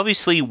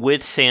 Obviously,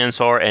 with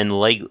Sansar and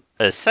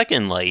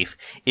Second Life,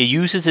 it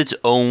uses its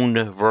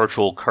own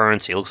virtual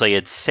currency. It looks like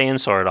it's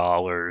Sansar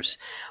dollars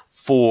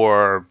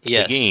for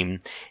the game.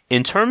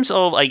 In terms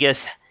of, I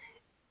guess,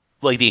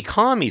 like the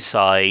economy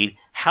side,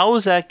 how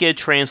does that get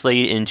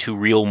translated into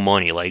real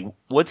money? Like,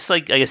 what's,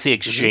 like, I guess, the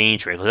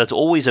exchange rate? 'Cause that's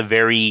always a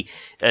very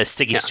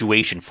sticky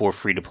situation for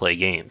free-to-play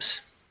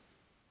games.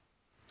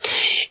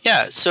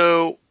 Yeah,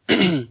 so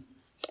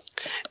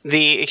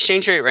the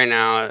exchange rate right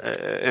now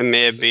it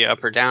may be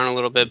up or down a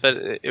little bit, but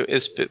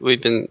it's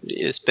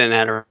been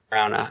at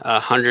around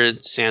 100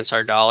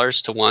 Sansar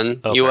dollars to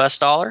one US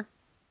dollar.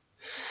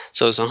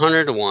 So it's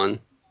 100 to 1.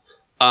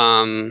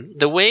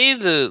 The way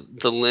the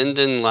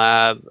Linden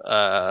Lab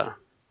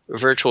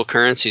virtual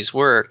currencies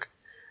work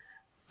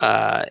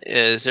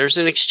is there's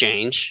an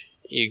exchange.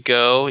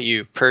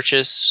 You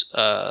purchase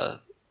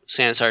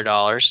Sansar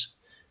dollars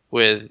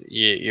with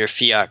your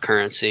fiat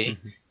currency.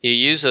 You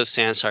use those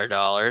Sansar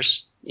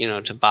dollars, you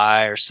know, to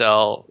buy or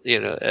sell, you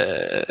know,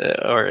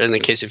 or in the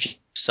case if you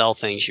sell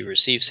things, you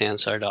receive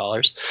Sansar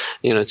dollars,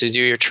 you know, to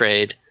do your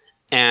trade.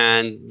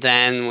 And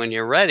then when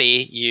you're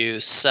ready, you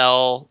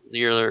sell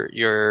your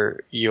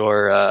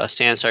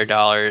Sansar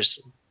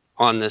dollars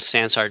on the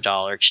Sansar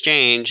dollar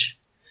exchange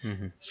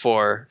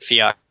for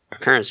fiat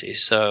currency.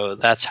 So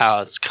that's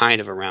how it's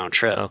kind of a round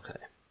trip. Okay.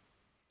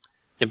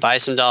 You buy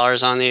some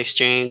dollars on the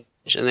exchange,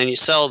 and then you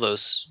sell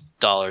those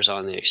dollars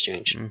on the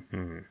exchange.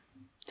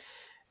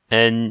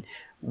 And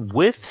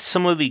with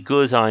some of the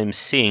goods I'm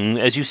seeing,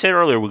 as you said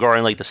earlier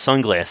regarding like the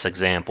sunglass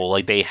example,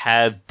 like they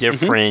have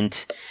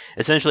different,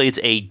 essentially it's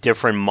a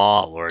different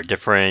model or a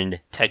different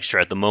texture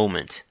at the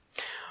moment.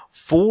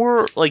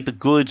 For like the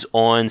goods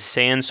on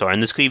Sansar,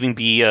 and this could even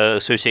be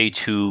associated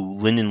to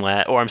Linden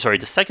Lab, or I'm sorry,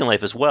 to Second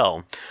Life as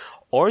well,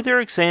 are there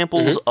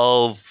examples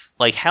of,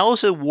 like, how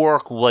does it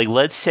work? Like,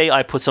 let's say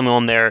I put something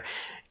on there,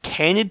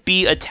 can it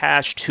be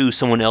attached to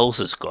someone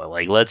else's good?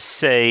 Like, let's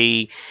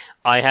say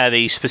I have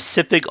a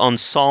specific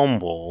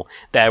ensemble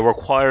that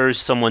requires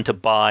someone to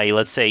buy,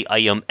 let's say,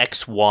 item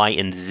X, Y,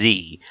 and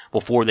Z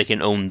before they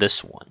can own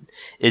this one.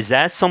 Is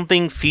that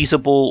something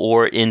feasible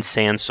or in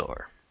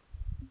Sansar?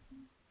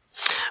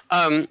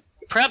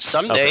 Perhaps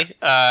someday.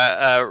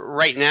 Okay.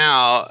 Right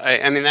now,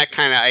 I mean, that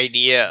kind of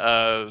idea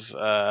of,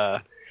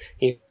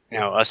 you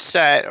know, a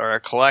set or a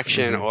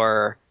collection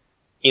or,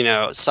 you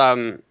know,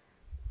 some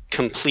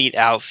complete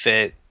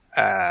outfit,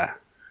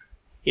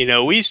 you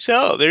know, we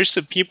sell. There's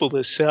some people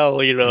that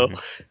sell, you know,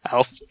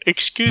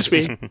 excuse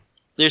me.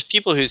 There's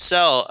people who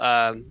sell,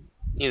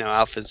 you know,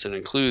 outfits that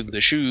include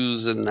the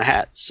shoes and the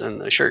hats and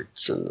the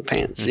shirts and the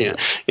pants, you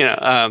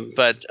know.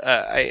 But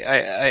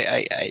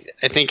I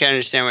think I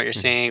understand what you're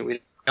saying. We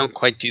don't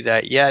quite do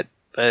that yet,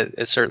 but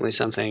it's certainly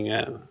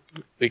something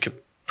we could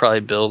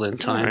probably build in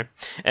time. Right.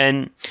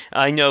 And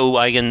I know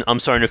I'm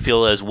starting to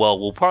feel as well.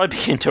 We'll probably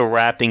begin to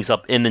wrap things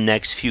up in the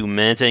next few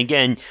minutes. And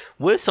again,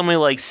 with something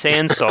like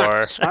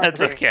Sansar,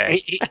 that's okay.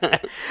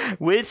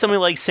 With something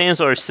like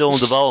Sansar still in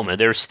development,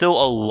 there's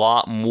still a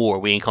lot more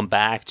we can come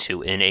back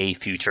to in a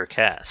future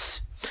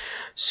cast.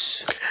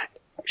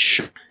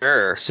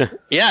 Sure.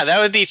 Yeah, that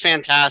would be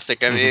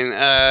fantastic. I mean,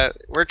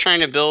 we're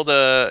trying to build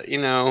a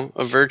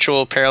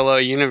virtual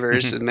parallel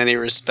universe in many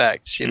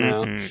respects.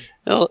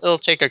 It'll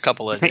take a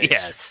couple of days.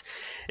 Yes,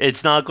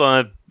 it's not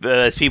going to.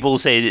 As people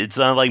say, it's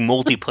not like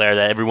multiplayer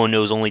that everyone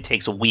knows only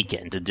takes a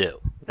weekend to do.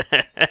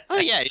 Oh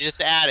yeah, you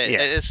just add it.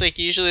 Yeah. It's like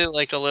usually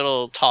like a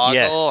little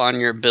toggle on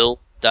your build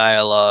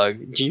dialogue.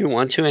 Do you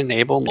want to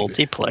enable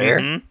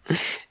multiplayer?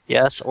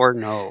 Yes or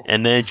no?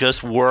 And then it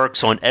just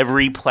works on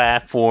every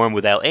platform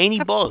without any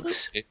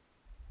bugs.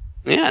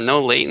 Yeah,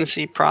 no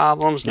latency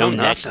latency no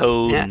nothing.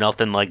 Netcode,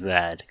 nothing like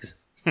that.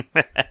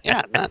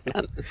 Yeah,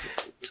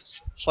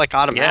 it's like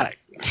automatic.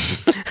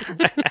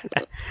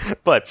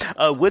 But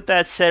with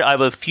that said, I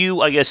have a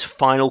few, I guess,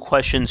 final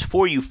questions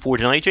for you for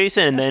tonight,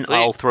 Jason, and then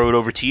I'll throw it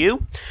over to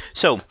you.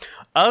 So,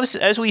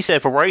 as we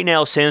said, for right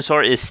now,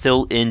 Sansar is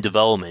still in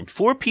development.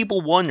 For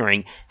people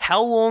wondering,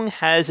 how long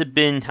have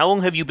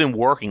you been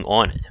working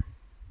on it?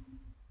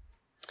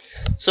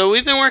 So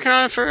we've been working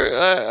on it for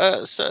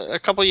a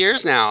couple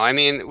years now. I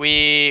mean,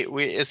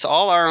 it's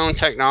all our own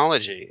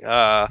technology.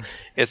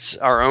 It's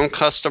our own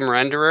custom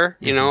renderer,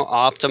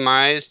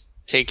 optimized,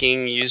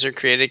 taking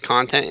user-created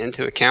content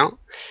into account,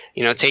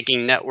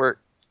 taking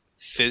network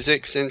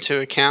physics into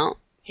account,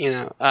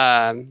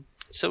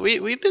 So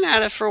we've been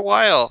at it for a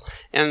while,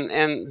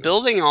 and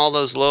building all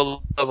those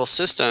low-level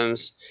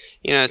systems,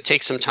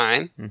 takes some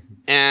time,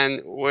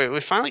 and we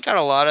finally got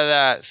a lot of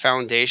that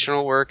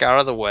foundational work out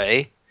of the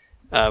way.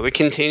 We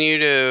continue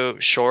to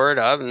shore it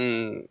up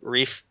and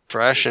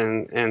refresh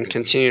and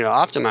continue to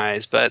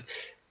optimize, but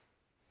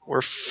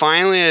we're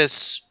finally at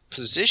a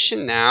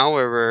position now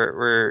where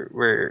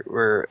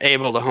we're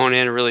able to hone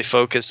in and really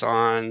focus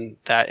on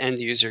that end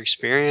user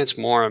experience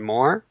more and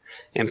more,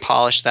 and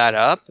polish that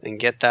up and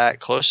get that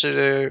closer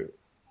to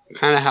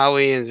kind of how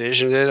we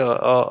envisioned it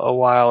a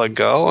while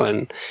ago,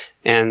 and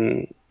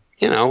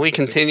we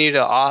continue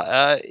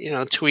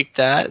to tweak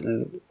that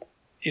and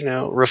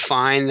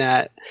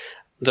refine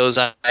those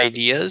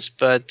ideas,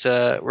 but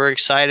we're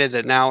excited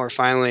that now we're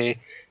finally,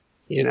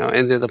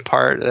 into the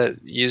part that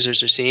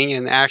users are seeing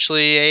and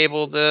actually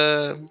able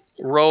to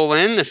roll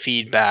in the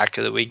feedback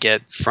that we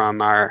get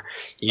from our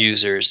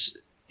users,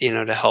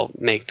 to help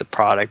make the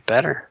product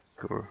better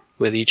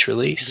with each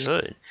release.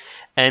 Good.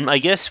 And I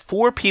guess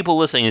for people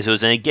listening to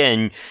this, and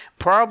again,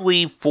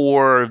 probably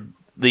for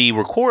the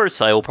record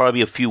side will probably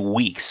be a few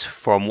weeks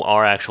from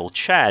our actual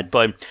chat,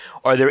 but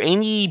are there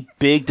any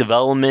big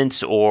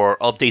developments or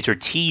updates or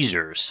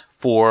teasers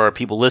for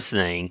people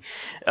listening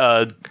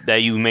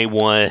that you may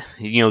want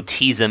to,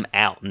 tease them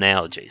out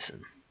now,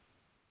 Jason?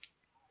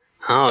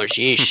 Oh,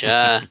 geez.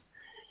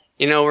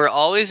 We're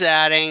always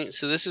adding,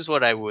 so this is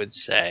what I would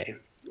say.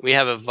 We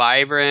have a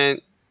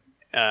vibrant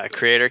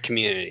creator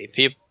community.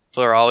 People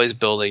are always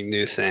building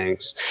new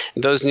things.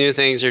 Those new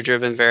things are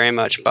driven very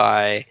much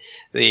by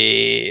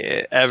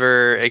the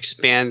ever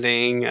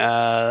expanding,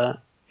 options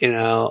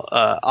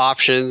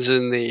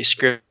in the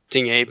scripting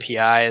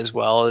API, as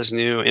well as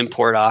new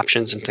import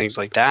options and things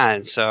like that.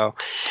 And so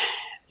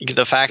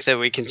the fact that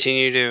we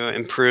continue to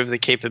improve the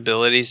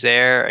capabilities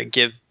there,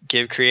 give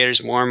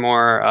creators more and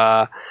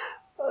more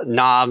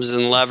knobs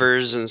and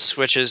levers and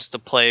switches to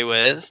play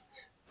with,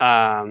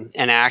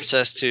 and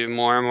access to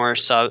more and more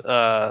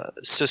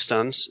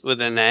systems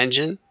within the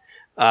engine,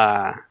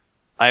 I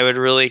would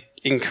really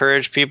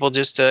encourage people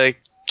just to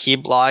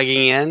keep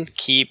logging in,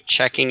 keep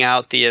checking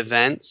out the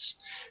events.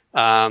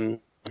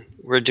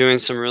 We're doing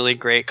some really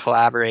great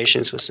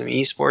collaborations with some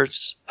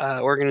esports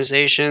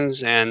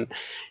organizations, and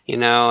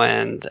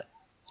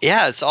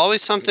it's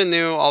always something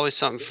new, always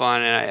something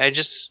fun. And I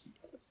just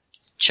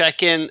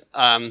check in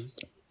on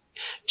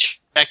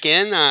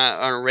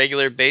a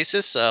regular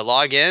basis,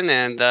 log in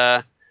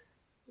and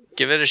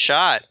give it a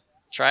shot.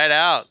 Try it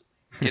out.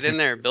 Get in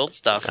there, build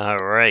stuff. All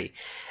right.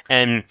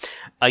 And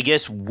I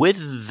guess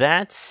with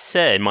that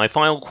said, my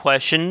final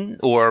question,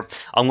 or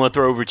I'm going to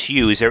throw over to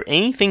you, is there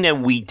anything that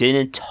we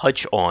didn't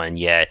touch on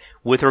yet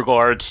with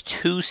regards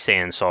to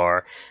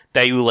Sansar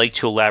that you would like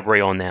to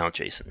elaborate on now,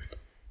 Jason?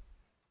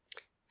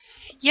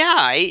 Yeah,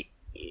 I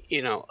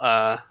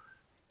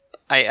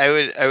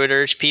would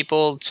urge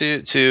people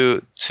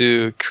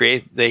to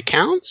create the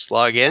accounts,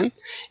 log in,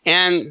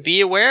 and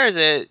be aware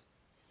that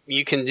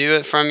you can do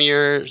it from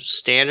your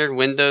standard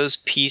Windows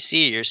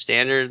PC, your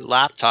standard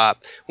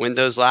laptop,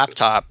 Windows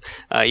laptop.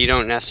 You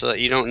don't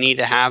need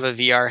to have a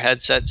VR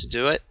headset to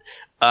do it.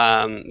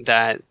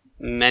 That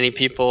many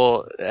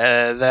people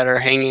that are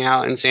hanging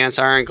out in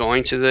Sansar and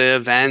going to the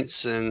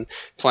events and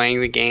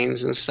playing the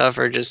games and stuff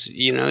are just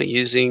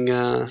using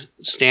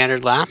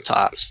standard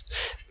laptops.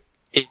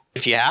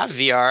 If you have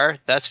VR,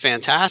 that's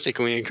fantastic,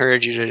 and we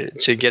encourage you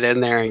to get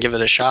in there and give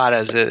it a shot,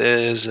 as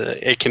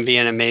it can be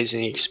an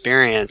amazing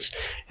experience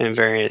and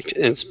very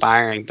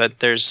inspiring. But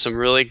there's some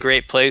really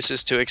great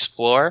places to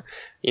explore.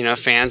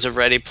 Fans of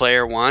Ready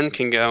Player One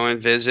can go and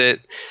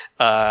visit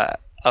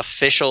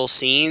official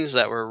scenes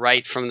that were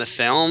right from the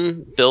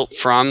film, built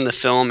from the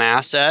film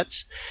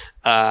assets,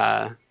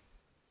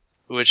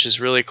 which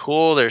is really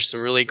cool. There's some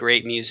really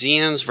great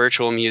museums,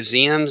 virtual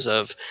museums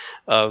of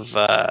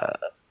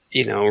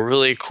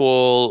really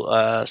cool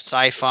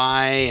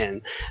sci-fi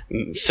and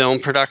film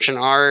production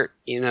art.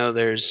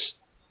 There's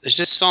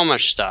just so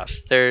much stuff.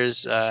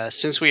 There's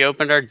since we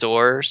opened our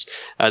doors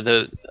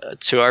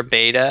to our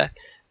beta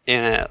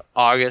in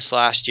August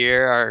last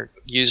year, our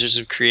users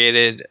have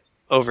created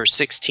over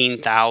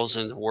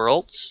 16,000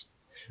 worlds.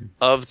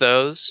 Of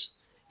those,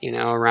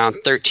 around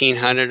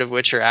 1,300 of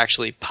which are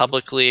actually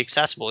publicly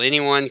accessible.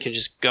 Anyone can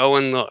just go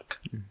and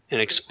look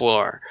and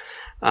explore.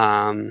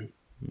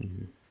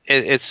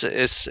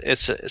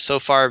 It's so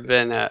far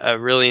been a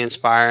really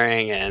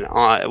inspiring and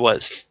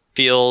what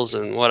feels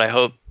and what I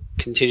hope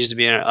continues to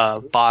be a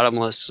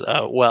bottomless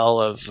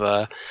well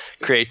of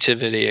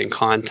creativity and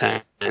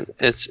content.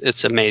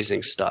 It's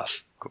amazing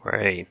stuff.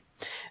 Great.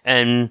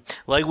 And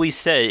like we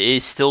said,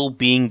 it's still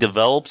being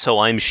developed, so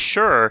I'm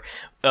sure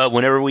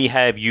whenever we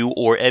have you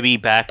or Ebby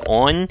back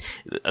on,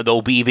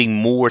 there'll be even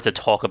more to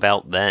talk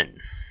about then.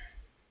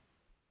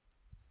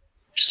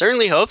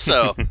 Certainly hope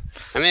so.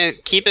 I mean,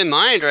 keep in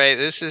mind, right,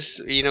 this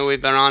is,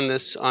 we've been on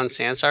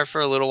Sansar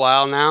for a little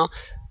while now.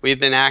 We've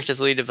been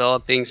actively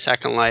developing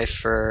Second Life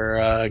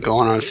for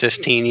going on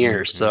 15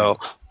 years. So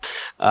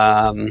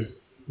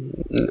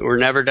we're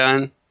never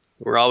done.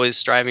 We're always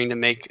striving to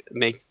make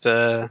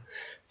the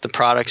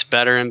products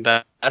better and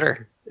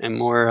better and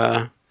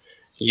more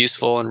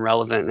useful and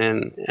relevant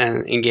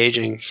and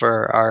engaging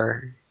for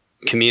our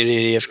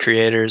community of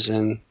creators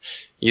and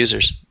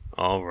users.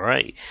 All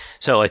right.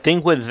 So I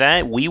think with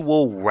that, we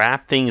will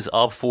wrap things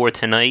up for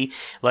tonight.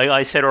 Like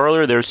I said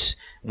earlier,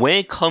 when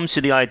it comes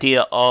to the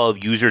idea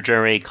of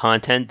user-generated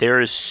content,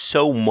 there is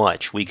so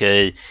much we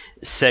could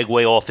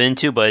segue off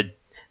into, but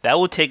that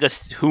will take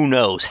us who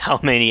knows how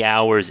many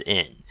hours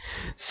in.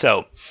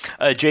 So,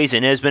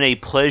 Jason, it has been a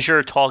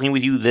pleasure talking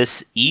with you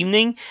this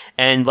evening.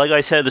 And like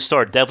I said at the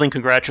start, definitely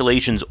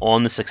congratulations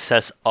on the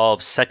success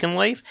of Second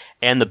Life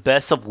and the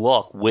best of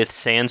luck with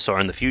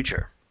Sansar in the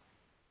future.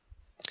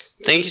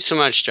 Thank you so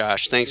much,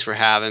 Josh. Thanks for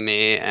having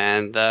me.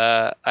 And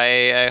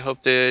I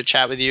hope to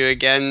chat with you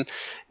again.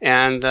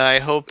 And I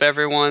hope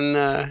everyone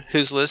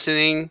who's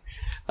listening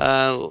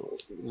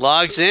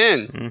logs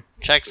in,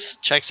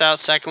 checks out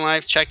Second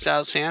Life, checks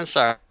out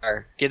Sansar.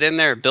 Get in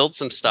there, build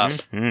some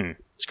stuff. Mm-hmm.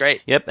 It's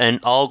great. Yep,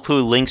 and I'll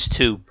include links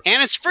to...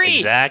 And it's free.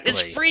 Exactly.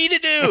 It's free to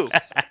do.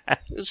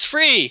 It's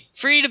free.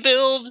 Free to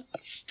build,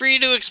 free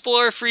to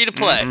explore, free to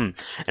play.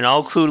 Mm-hmm. And I'll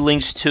include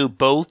links to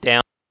both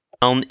down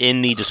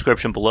in the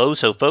description below.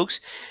 So, folks,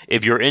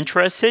 if you're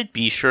interested,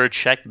 be sure to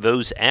check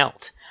those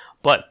out.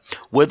 But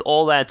with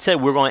all that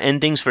said, we're going to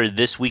end things for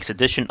this week's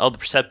edition of the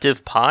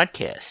Perceptive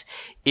Podcast.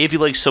 If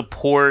you'd like to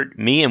support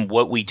me and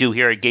what we do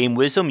here at Game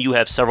Wisdom, you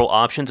have several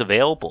options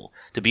available.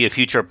 To be a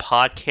future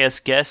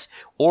podcast guest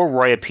or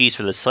write a piece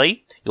for the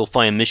site, you'll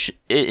find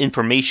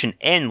information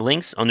and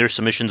links under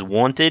submissions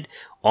wanted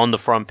on the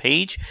front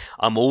page.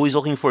 I'm always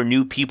looking for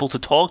new people to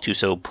talk to,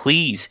 so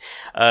please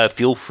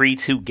feel free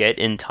to get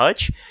in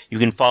touch. You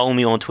can follow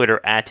me on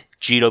Twitter at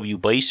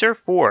GWBlazer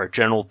for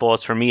general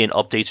thoughts from me and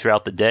updates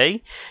throughout the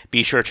day.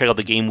 Be sure to check out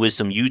the Game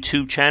Wisdom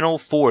YouTube channel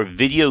for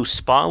video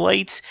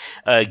spotlights,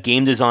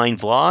 game design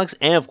vlogs,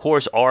 and of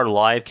course our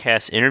live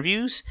cast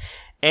interviews.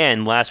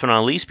 And last but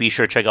not least, be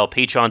sure to check out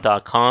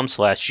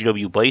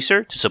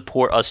patreon.com/GWBlazer to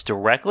support us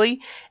directly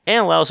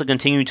and allow us to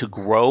continue to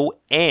grow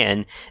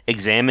and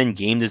examine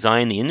game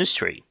design in the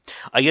industry.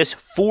 I guess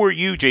for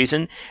you,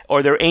 Jason,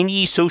 are there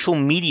any social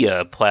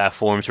media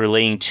platforms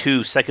relating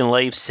to Second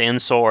Life,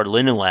 Sansar,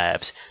 Linden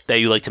Labs that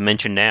you'd like to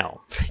mention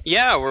now?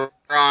 Yeah, we're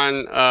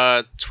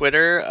on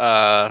Twitter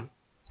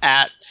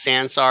at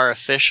Sansar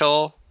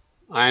Official.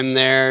 I'm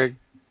there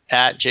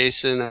at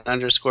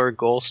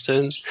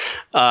Jason_Golston.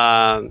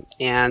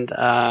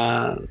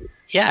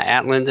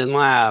 At Linden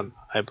Lab,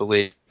 I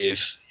believe.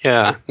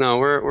 Yeah, no,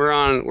 we're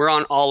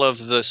on all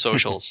of the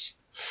socials.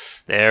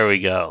 There we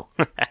go.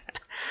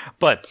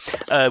 But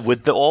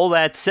with all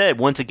that said,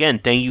 once again,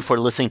 thank you for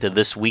listening to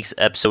this week's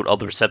episode of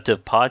the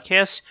Perceptive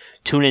Podcast.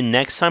 Tune in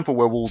next time for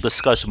where we'll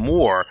discuss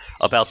more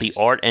about the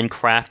art and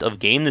craft of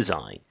game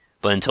design.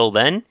 But until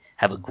then,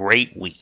 have a great week.